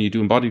problems, but when you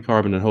do embodied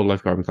carbon and whole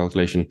life carbon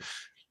calculation,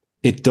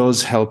 it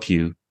does help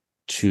you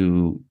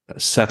to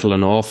settle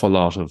an awful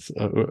lot of,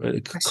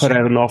 cut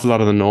out an awful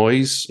lot of the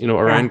noise,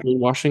 around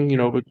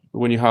greenwashing, but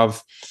when you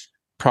have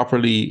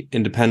properly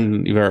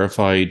independently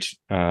verified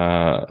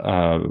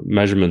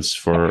measurements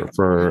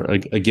for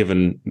a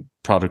given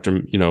product,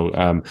 and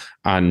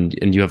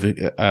you have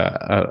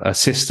a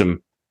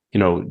system,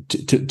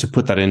 to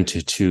put that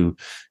into to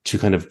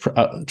kind of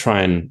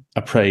try and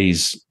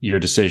appraise your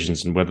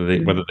decisions and whether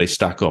they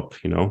stack up.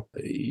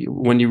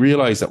 When you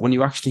realize that when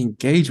you actually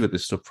engage with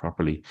this stuff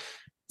properly,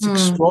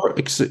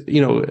 it's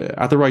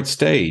at the right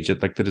stage,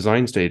 at like the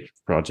design stage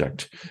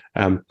project,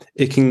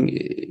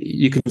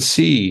 you can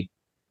see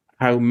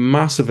how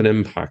massive an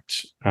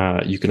impact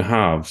you can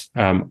have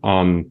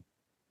on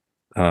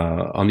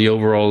the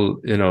overall,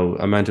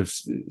 amount of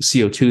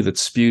CO2 that's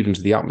spewed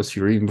into the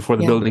atmosphere even before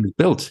the building is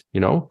built.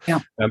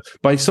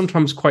 By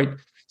sometimes quite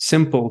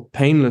simple,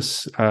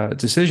 painless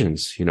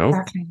decisions.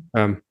 Exactly.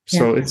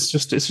 So it's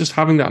just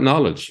having that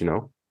knowledge.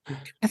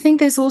 I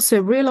think there's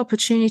also real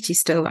opportunity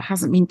still that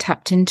hasn't been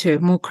tapped into,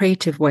 more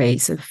creative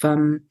ways of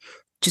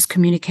just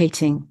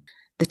communicating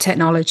the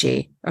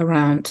technology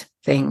around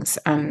things,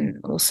 and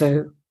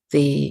also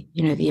the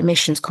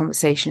emissions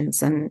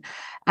conversations, and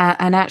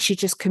actually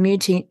just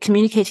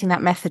communicating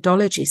that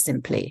methodology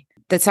simply,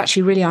 that's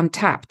actually really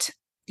untapped.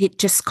 It's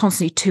just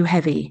constantly too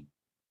heavy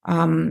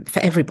for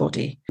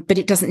everybody, but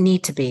it doesn't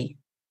need to be.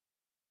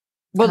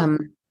 Well,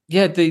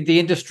 the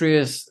industry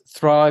has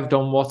thrived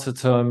on what are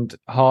termed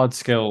hard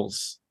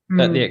skills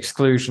at the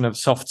exclusion of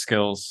soft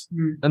skills.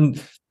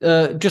 And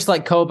just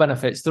like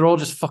co-benefits, they're all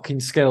just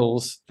fucking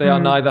skills. They are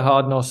neither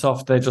hard nor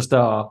soft. They just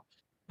are.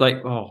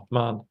 Like, oh,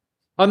 man.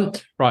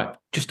 Right,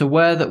 just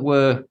aware that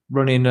we're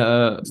running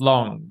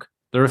long.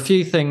 There are a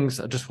few things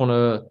I just want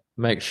to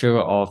make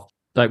sure of.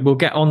 Like, we'll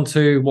get on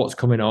to what's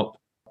coming up.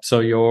 So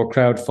your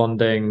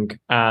crowdfunding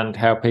and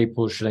how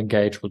people should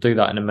engage. We'll do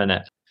that in a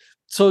minute.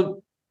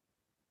 So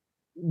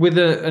with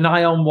an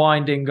eye on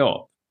winding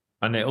up,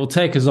 and it'll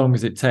take as long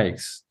as it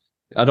takes.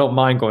 I don't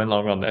mind going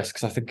long on this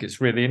because I think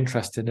it's really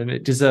interesting and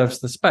it deserves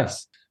the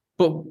space.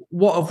 But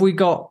what have we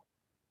got?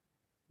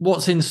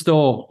 What's in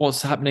store?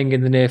 What's happening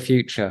in the near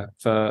future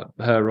for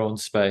Her Own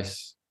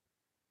Space?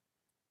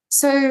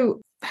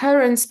 So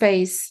Her Own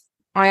Space,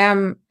 I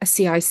am a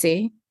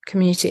CIC,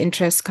 community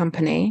interest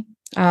company.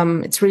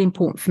 It's really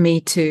important for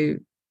me to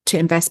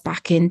invest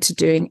back into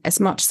doing as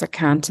much as I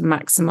can to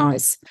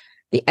maximize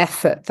the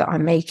effort that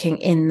I'm making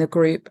in the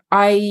group.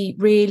 I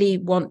really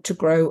want to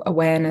grow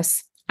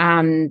awareness,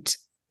 and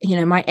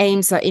my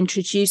aims are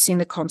introducing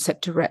the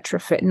concept of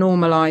retrofit,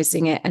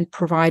 normalizing it, and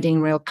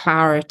providing real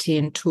clarity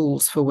and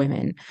tools for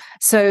women.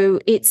 So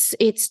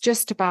it's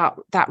just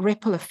about that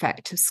ripple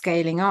effect of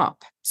scaling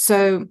up.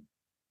 So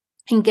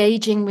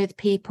engaging with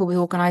people, with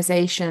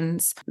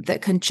organizations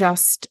that can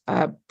just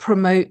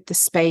promote the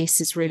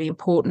space is really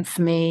important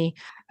for me,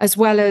 as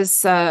well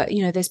as,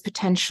 there's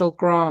potential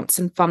grants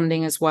and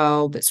funding as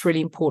well. That's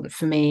really important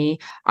for me.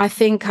 I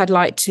think I'd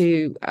like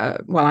to,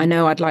 I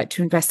know I'd like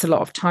to invest a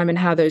lot of time in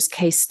how those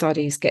case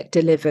studies get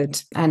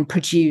delivered and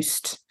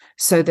produced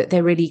so that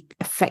they're really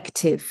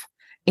effective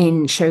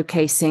in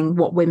showcasing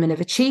what women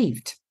have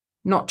achieved,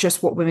 not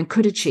just what women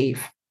could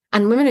achieve.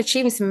 And women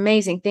achieving some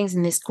amazing things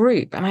in this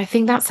group. And I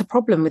think that's the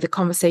problem with the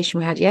conversation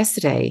we had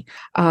yesterday,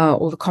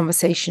 or the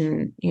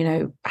conversation,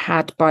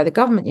 had by the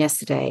government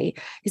yesterday,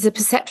 is a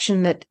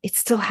perception that it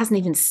still hasn't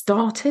even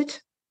started.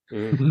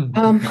 And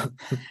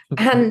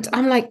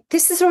I'm like,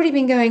 this has already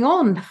been going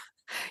on.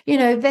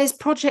 There's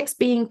projects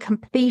being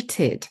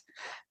completed.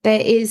 There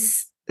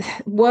is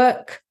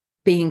work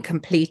being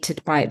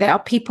completed by it. There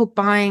are people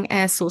buying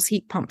air source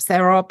heat pumps.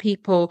 There are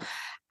people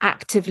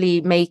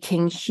actively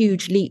making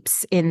huge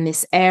leaps in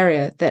this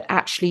area that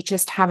actually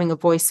just having a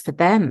voice for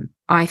them,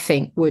 I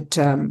think, would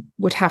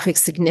have a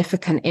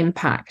significant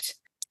impact.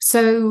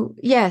 So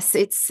yes,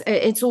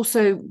 it's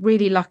also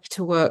really lucky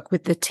to work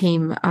with the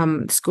team,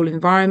 School of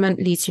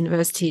Environment, Leeds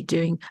University,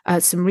 doing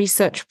some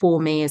research for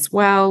me as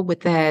well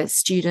with their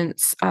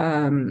students.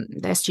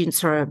 Their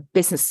students are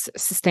business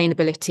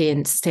sustainability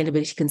and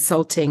sustainability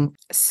consulting.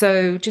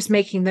 So just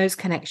making those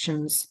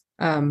connections.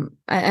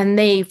 And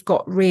they've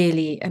got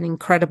really an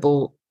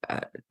incredible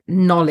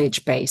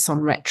knowledge base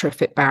on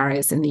retrofit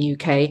barriers in the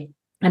UK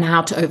and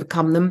how to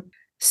overcome them.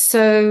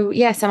 So,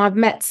 yes, and I've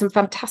met some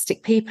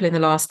fantastic people in the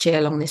last year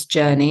along this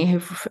journey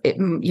who've,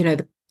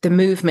 the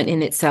movement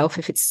in itself,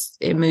 if it's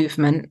a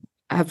movement,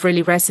 have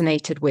really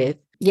resonated with.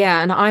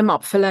 Yeah, and I'm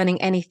up for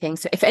learning anything.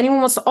 So if anyone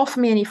wants to offer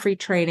me any free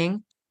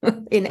training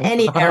in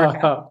any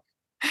area,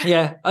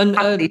 yeah, and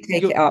happily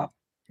take it up.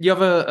 You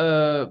have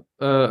a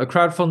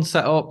crowdfund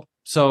set up.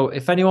 So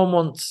if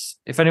anyone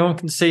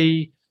can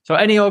see, so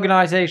any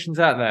organizations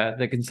out there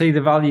that can see the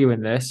value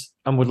in this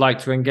and would like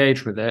to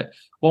engage with it,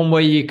 one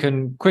way you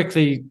can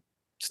quickly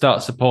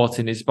start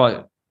supporting is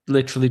by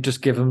literally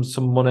just give them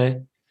some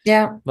money.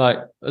 Yeah. Like,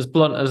 as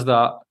blunt as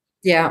that.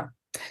 Yeah.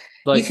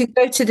 Like, you can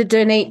go to the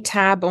donate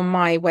tab on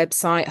my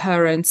website,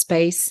 Her Own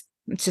Space.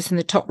 It's just in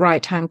the top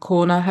right-hand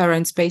corner,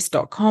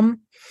 herownspace.com.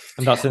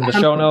 And that's in the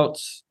show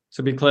notes,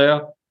 to be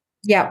clear.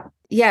 Yeah.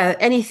 Yeah.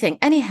 Anything,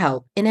 any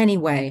help in any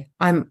way.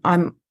 I'm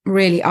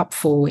really up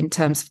for in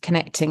terms of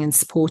connecting and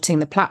supporting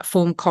the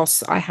platform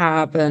costs I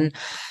have and,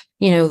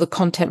 the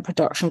content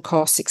production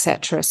costs,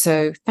 etc.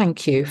 So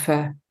thank you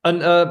for.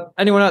 And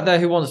anyone out there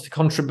who wants to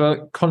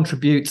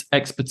contribute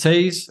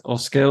expertise or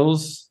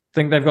skills,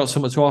 think they've got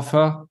something to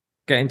offer,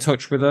 get in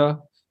touch with her.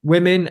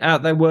 Women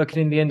out there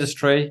working in the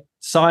industry,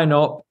 sign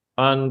up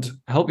and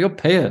help your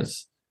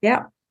peers.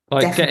 Yeah.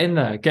 Like, definitely. get in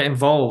there, get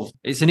involved.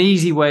 It's an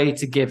easy way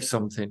to give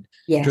something.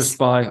 Yes. Just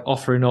by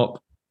offering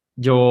up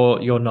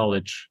your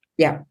knowledge.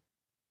 Yeah.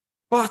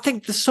 Well, I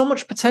think there's so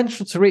much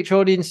potential to reach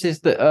audiences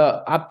that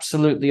are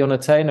absolutely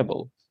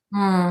unattainable.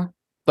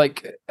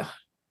 Like,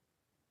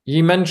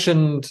 you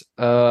mentioned,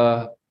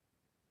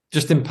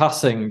 just in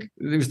passing,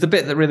 it was the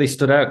bit that really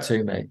stood out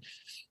to me.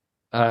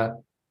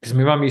 Because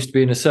my mum used to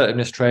be an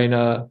assertiveness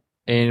trainer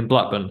in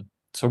Blackburn,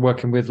 so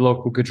working with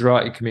local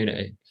Gujarati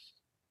community.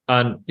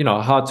 And,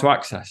 hard to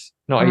access,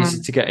 not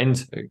easy to get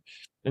into.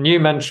 And you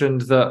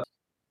mentioned that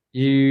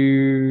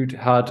you'd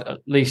had at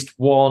least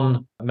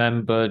one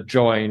member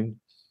join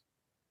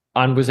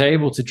and was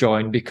able to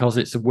join because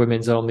it's a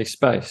women's only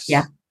space.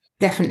 Yeah,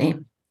 definitely.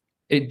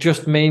 It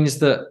just means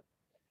that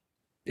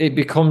it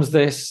becomes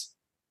this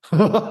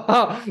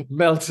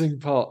melting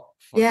pot.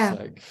 Yeah.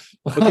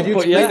 Could you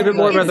explain a bit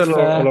more about that,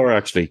 Ellora,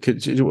 actually?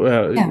 Could you,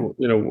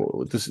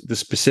 the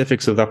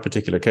specifics of that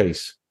particular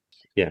case?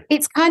 Yeah.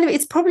 It's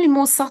probably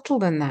more subtle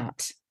than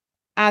that.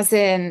 As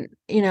in,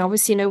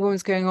 obviously no one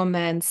was going on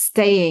there and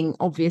staying,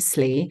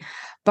 obviously,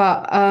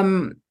 but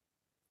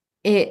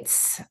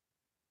it's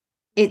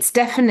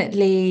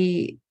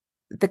definitely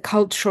the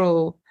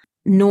cultural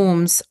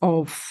norms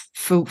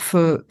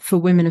for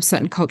women of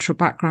certain cultural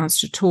backgrounds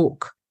to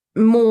talk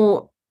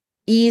more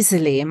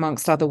easily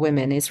amongst other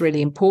women is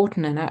really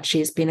important, and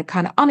actually has been a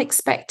kind of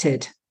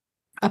unexpected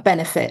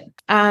benefit.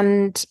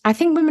 And I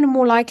think women are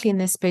more likely in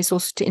this space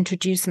also to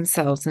introduce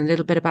themselves and a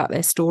little bit about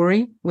their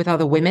story with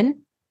other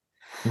women.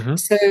 Mm-hmm.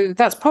 So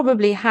that's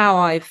probably how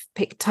I've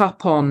picked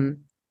up on,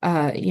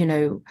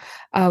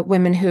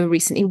 women who are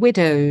recently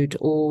widowed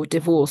or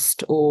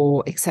divorced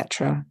or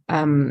etc.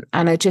 And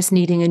are just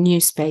needing a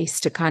new space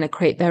to kind of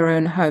create their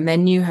own home, their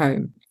new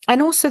home.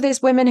 And also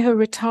there's women who are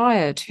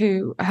retired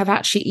who have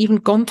actually even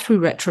gone through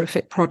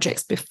retrofit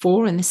projects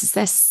before, and this is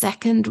their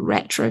second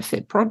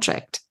retrofit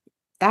project.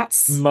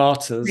 That's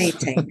martyrs.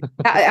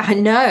 I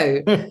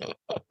know.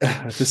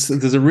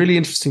 There's a really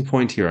interesting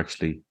point here,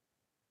 actually.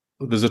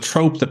 There's a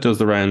trope that does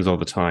the rounds all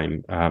the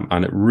time,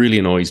 and it really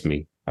annoys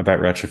me about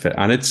retrofit.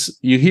 And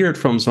you hear it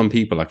from some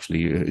people,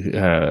 actually,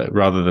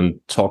 rather than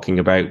talking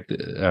about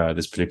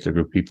this particular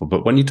group of people.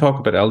 But when you talk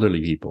about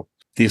elderly people,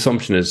 the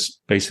assumption is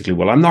basically,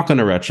 well, I'm not going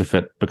to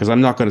retrofit because I'm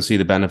not going to see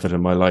the benefit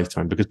in my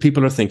lifetime, because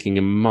people are thinking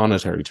in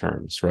monetary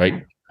terms,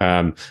 right?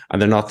 And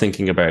they're not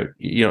thinking about,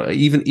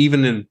 even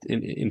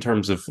in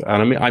terms of,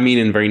 and I mean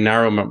in very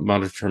narrow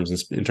monetary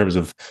terms, in terms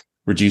of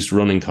reduced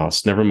running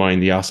costs, never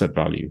mind the asset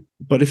value.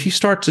 But if you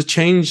start to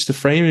change the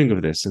framing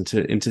of this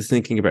into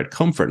thinking about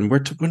comfort, and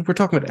when we're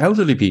talking about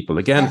elderly people,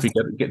 again, if we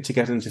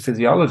get into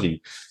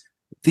physiology,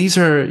 these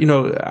are,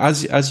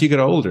 as you get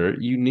older,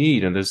 you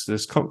need, and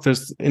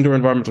there's indoor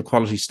environmental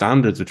quality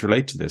standards which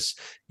relate to this.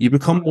 You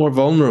become more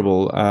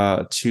vulnerable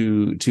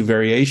to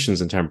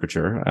variations in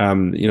temperature,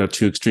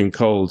 to extreme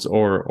colds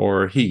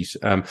or heat.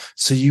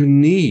 So you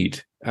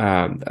need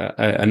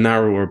a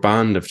narrower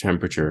band of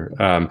temperature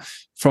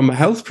from a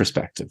health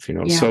perspective.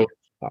 So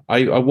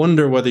I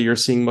wonder whether you're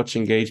seeing much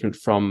engagement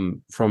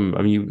from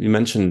I mean, you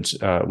mentioned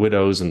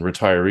widows and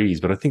retirees,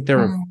 but I think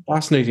they're a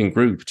fascinating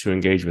group to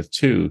engage with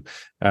too,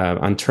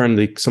 and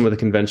turn some of the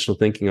conventional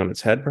thinking on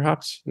its head,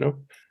 perhaps.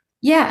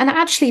 Yeah, and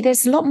actually,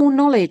 there's a lot more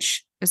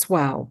knowledge as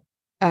well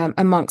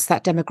amongst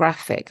that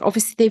demographic.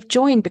 Obviously, they've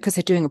joined because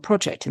they're doing a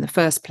project in the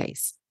first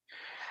place.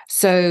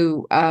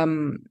 So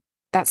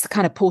that's the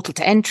kind of portal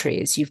to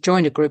entry, is you've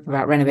joined a group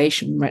about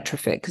renovation and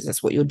retrofit because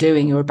that's what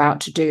you're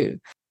about to do.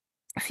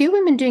 A few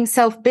women doing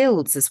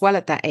self-builds as well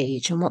at that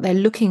age, and what they're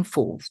looking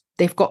for.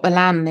 They've got the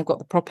land, they've got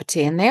the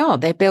property, and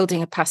they're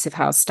building a passive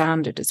house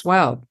standard as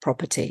well,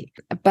 property.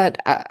 But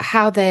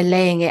how they're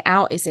laying it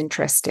out is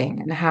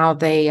interesting, and how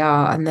they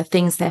are, and the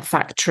things they're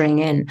factoring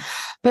in.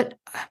 But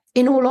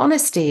in all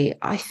honesty,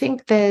 I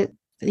think that,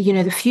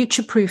 the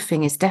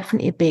future-proofing is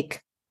definitely a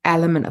big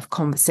element of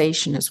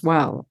conversation as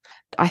well.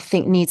 I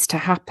think needs to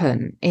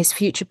happen is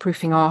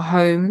future-proofing our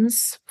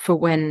homes for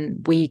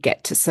when we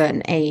get to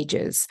certain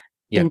ages.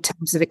 In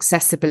terms of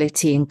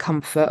accessibility and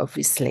comfort,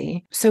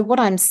 obviously. So what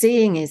I'm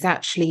seeing is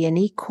actually an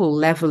equal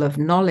level of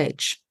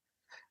knowledge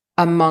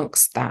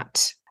amongst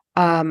that.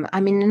 And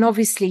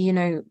obviously,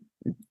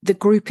 the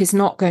group is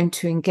not going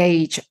to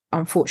engage,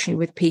 unfortunately,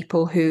 with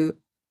people who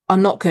are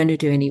not going to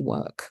do any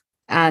work.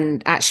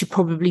 and actually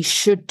probably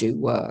should do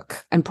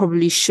work and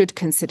probably should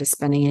consider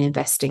spending and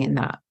investing in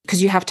that,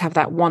 because you have to have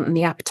that want and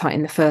the appetite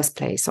in the first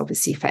place,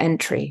 obviously, for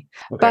entry.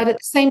 Okay. But at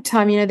the same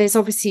time, there's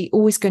obviously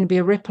always going to be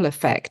a ripple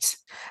effect.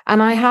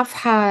 And I have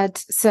had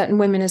certain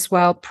women as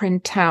well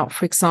print out,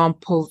 for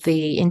example,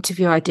 the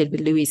interview I did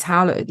with Louise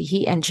Howlett, the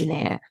heat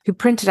engineer, who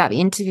printed out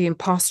the interview and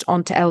passed it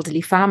on to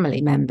elderly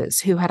family members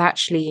who had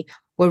actually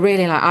were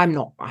really like, I'm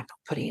not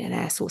putting in an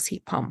air source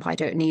heat pump. I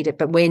don't need it,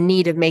 but we're in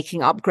need of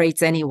making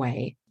upgrades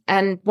anyway.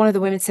 And one of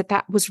the women said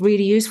that was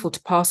really useful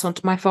to pass on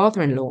to my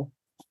father-in-law.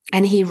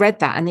 And he read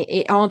that and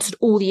it answered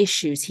all the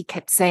issues. He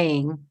kept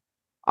saying,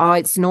 oh,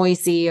 it's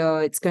noisy,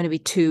 or it's going to be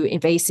too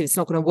invasive, it's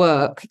not going to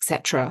work,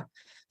 etc.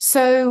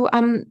 So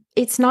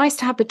it's nice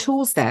to have the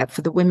tools there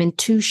for the women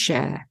to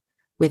share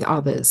with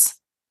others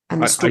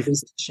and the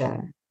stories to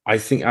share. I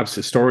think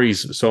absolutely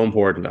stories are so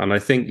important. And I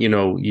think,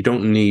 you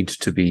don't need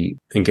to be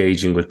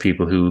engaging with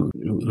people who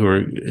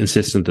are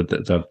insistent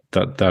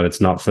that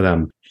it's not for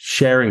them.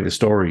 Sharing the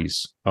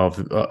stories of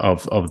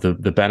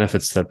the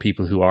benefits that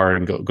people who are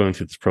going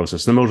through this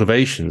process, the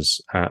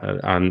motivations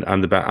and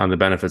the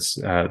benefits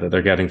that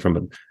they're getting from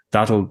it,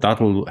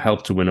 that'll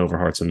help to win over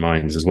hearts and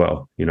minds as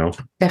well.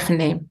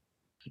 Definitely.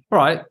 All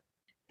right.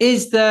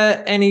 Is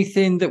there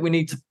anything that we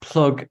need to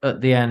plug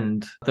at the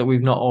end that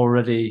we've not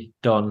already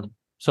done?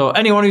 So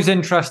anyone who's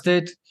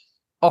interested,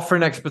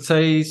 offering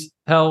expertise,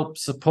 help,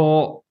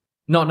 support,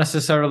 not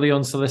necessarily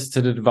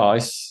unsolicited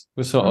advice.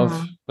 We're sort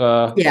of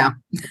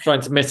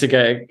trying to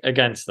mitigate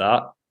against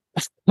that.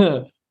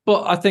 But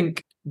I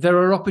think there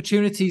are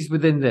opportunities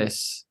within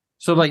this.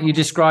 So like you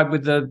described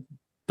with the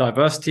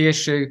diversity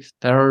issue,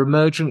 there are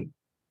emergent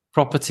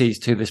properties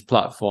to this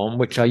platform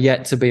which are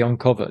yet to be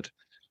uncovered.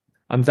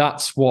 And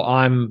that's what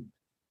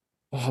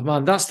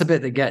that's the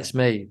bit that gets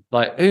me.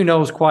 Like, who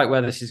knows quite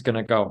where this is going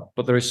to go?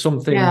 But there is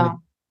something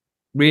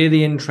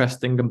really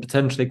interesting and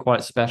potentially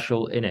quite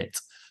special in it.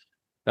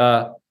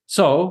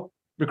 So,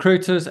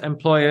 recruiters,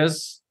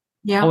 employers,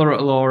 holler at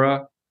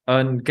Ellora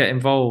and get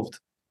involved.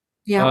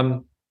 Yeah.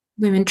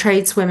 Women,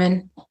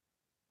 tradeswomen.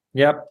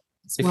 Yep.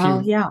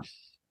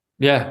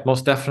 Yeah,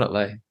 most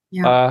definitely.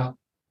 Yeah.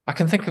 I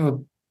can think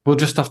of we'll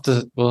have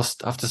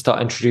to start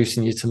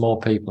introducing you to more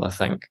people, I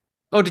think.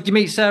 Oh, did you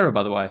meet Sarah,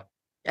 by the way?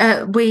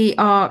 We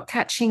are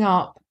catching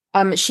up.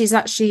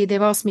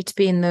 They've asked me to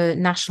be in the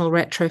National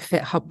Retrofit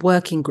Hub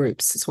working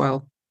groups as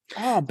well.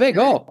 Oh, big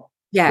up.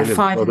 Yeah, brilliant.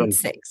 5 and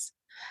 6.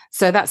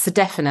 So that's a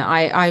definite.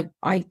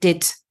 I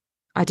did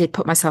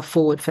put myself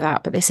forward for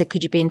that, but they said,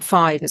 could you be in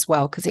 5 as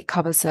well? Because it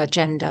covers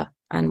gender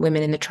and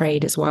women in the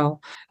trade as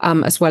well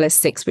as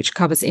 6, which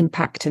covers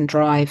impact and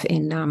drive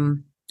in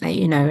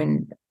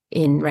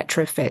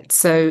retrofit.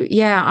 So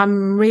yeah,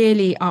 I'm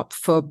really up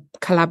for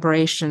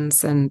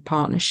collaborations and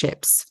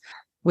partnerships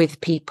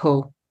with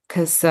people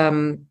because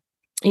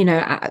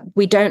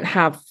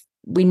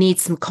we need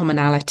some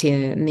commonality,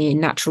 and the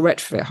Natural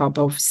Retrofit Hub,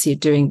 obviously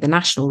doing the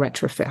National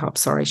Retrofit Hub,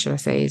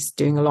 is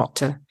doing a lot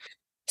to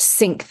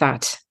sync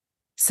that.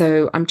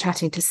 So I'm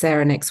chatting to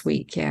Sarah next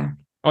week. Yeah.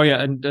 Oh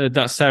yeah, and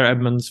that's Sarah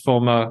Edmonds,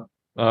 former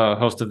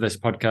host of this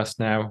podcast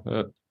now,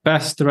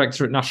 best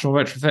director at National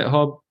Retrofit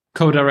Hub,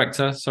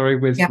 co-director,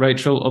 with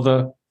Rachel,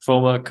 other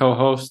former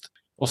co-host.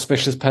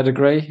 Auspicious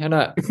pedigree,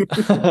 innit?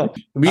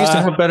 We used to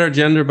have better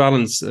gender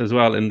balance as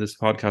well in this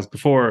podcast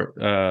before.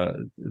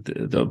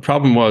 The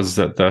problem was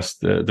that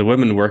the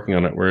women working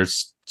on it were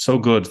so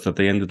good that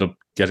they ended up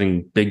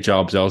getting big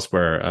jobs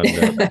elsewhere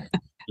and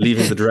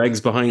leaving the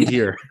dregs behind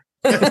here.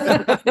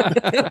 God,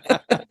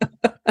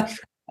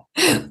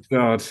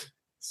 it's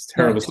a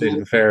terrible state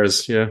of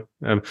affairs. Yeah.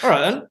 All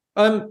right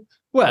then.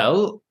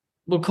 Well,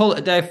 we'll call it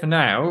a day for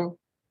now,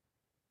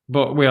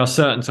 but we are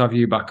certain to have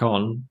you back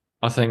on.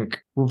 I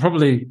think we'll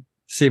probably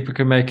see if we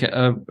can make it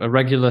a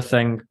regular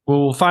thing.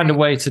 We'll find a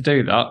way to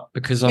do that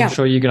because I'm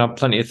sure you're going to have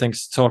plenty of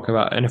things to talk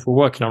about. And if we're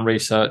working on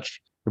research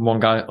from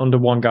under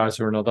one guise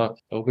or another,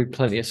 there'll be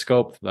plenty of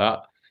scope for that.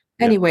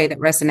 Any way that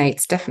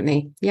resonates,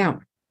 definitely. Yeah.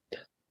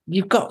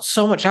 You've got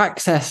so much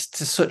access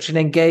to such an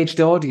engaged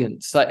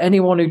audience. Like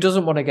anyone who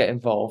doesn't want to get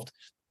involved,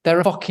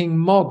 they're a fucking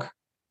mug.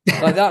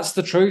 Like that's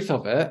the truth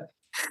of it.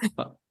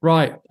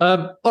 Right.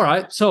 All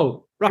right.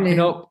 So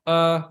wrapping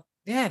up.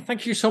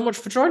 Thank you so much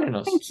for joining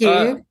us. Thank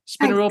you. It's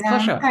been a real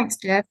pleasure. Thanks,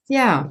 Jeff.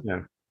 Yeah.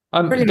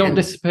 Don't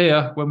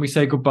disappear when we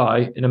say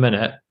goodbye in a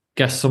minute.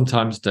 Guests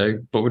sometimes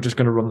do, but we're just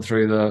going to run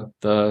through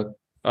the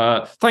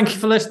thank you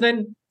for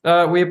listening.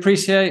 We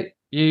appreciate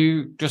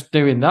you just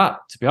doing that,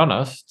 to be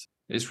honest.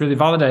 It's really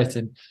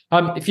validating.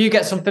 If you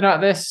get something out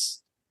of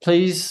this,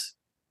 please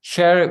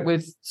share it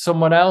with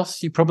someone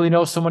else. You probably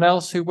know someone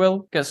else who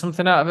will get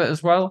something out of it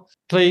as well.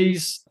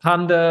 Please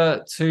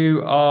pander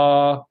to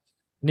our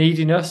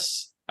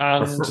neediness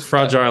and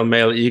fragile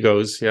male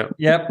egos.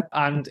 Yep.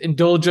 And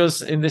indulge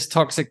us in this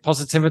toxic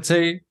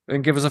positivity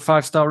and give us a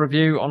 5-star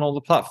review on all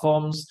the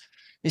platforms.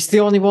 It's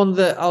the only one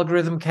that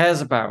algorithm cares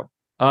about.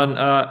 And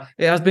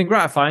it has been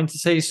gratifying to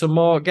see some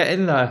more get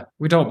in there.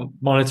 We don't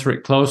monitor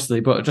it closely,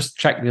 but I just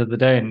checked the other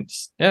day and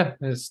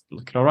it's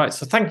looking all right.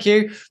 So thank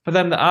you for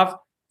them that have.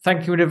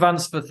 Thank you in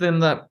advance for them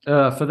that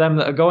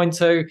are going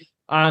to.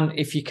 And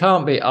if you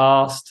can't be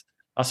asked,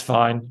 that's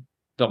fine.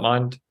 Don't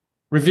mind.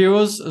 Review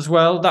us as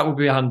well. That would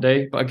be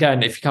handy. But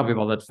again, if you can't be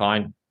bothered,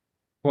 fine.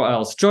 What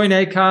else? Join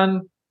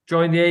ACAN,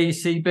 join the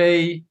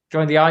AECB,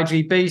 join the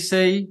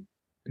IGBC,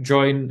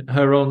 join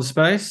Her Own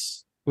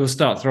Space. We'll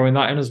start throwing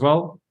that in as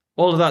well.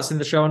 All of that's in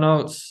the show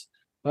notes.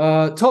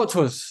 Talk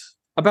to us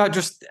about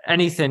just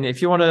anything.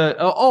 If you want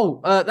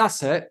to...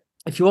 that's it.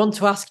 If you want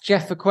to ask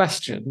Jeff a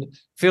question,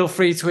 feel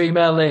free to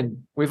email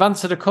in. We've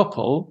answered a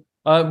couple.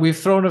 We've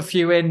thrown a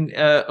few in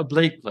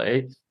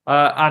obliquely,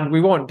 and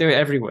we won't do it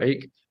every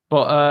week.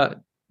 But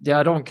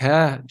I don't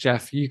care,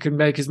 Jeff. You can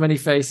make as many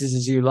faces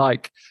as you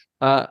like.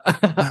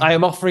 I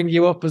am offering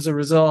you up as a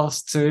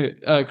resource to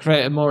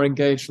create a more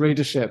engaged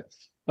readership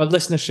and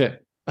listenership.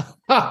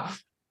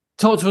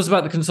 Talk to us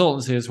about the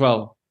consultancy as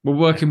well. We're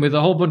working with a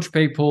whole bunch of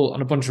people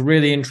on a bunch of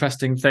really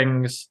interesting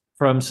things,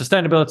 from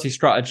sustainability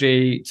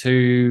strategy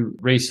to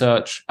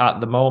research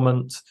at the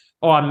moment.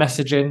 And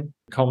messaging,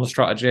 common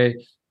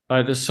strategy.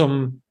 There's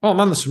some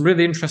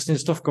really interesting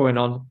stuff going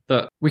on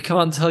that we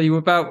can't tell you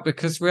about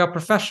because we are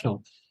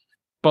professional.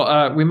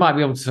 But we might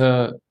be able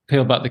to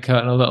peel back the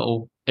curtain a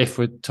little if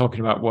we're talking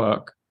about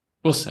work.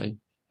 We'll see.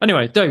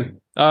 Anyway,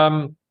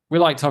 we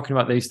like talking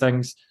about these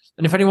things.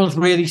 And if anyone's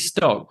really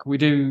stuck, we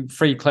do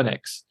free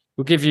clinics.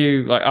 We'll give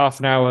you like half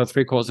an hour,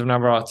 3/4 of an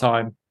hour at a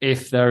time.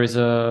 If there is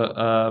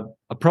a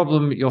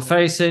problem you're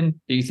facing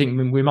that you think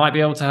we might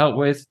be able to help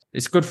with,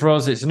 it's good for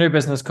us. It's a new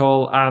business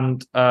call,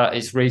 and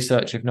it's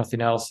research, if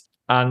nothing else.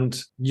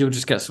 And you'll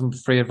just get some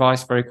free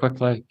advice very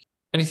quickly.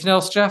 Anything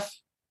else, Jeff?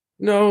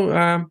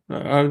 No,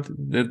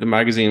 the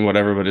magazine,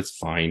 whatever, but it's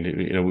fine.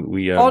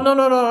 We. Oh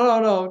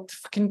no!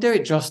 Fucking do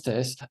it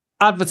justice.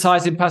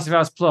 Advertising Passive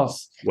House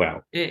Plus.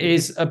 Wow, it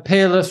is a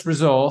peerless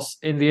resource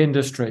in the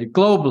industry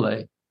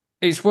globally.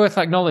 It's worth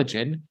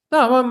acknowledging.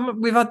 No,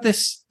 we've had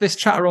this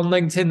chatter on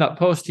LinkedIn, that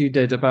post you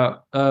did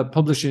about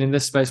publishing in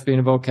this space being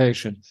a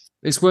vocation.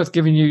 It's worth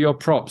giving you your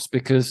props,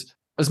 because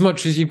as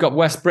much as you've got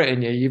West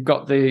Britain here, you've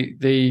got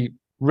the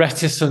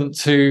reticent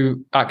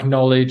to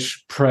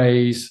acknowledge,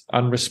 praise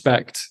and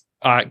respect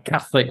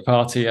Catholic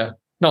part here,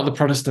 not the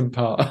Protestant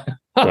part.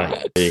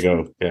 Right, there you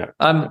go. Yeah.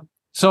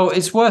 So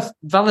it's worth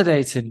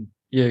validating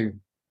you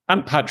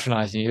and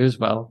patronising you as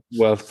well.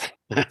 Well,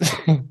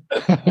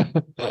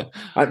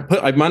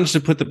 I managed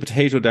to put the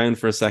potato down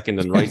for a second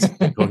and write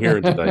something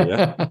coherent today.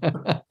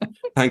 Yeah.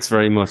 Thanks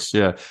very much.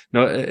 Yeah.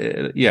 No.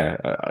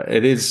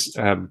 It is.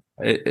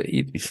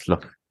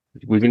 Look,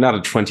 we've been at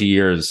it 20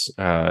 years.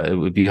 It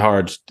would be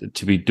hard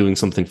to be doing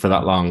something for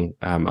that long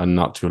and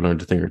not to learn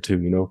a thing or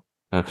two.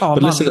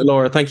 But listen,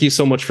 Ellora, thank you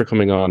so much for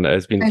coming on.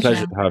 It's been a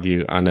pleasure to have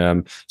you,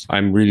 and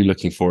I'm really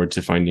looking forward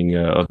to finding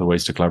other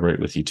ways to collaborate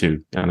with you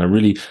too. And I'm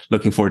really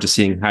looking forward to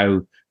seeing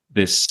how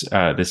this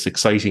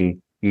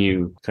exciting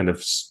new kind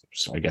of,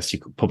 I guess,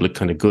 public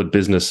kind of good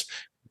business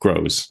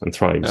grows and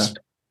thrives.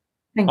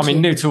 Yeah.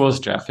 New to us,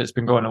 Jeff. It's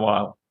been going a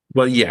while.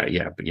 Well, yeah,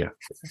 exactly.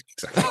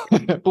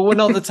 But we're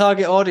not the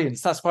target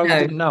audience. That's why we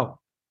didn't know.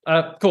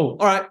 Cool.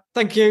 All right.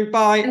 Thank you.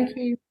 Bye. Thank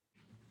you.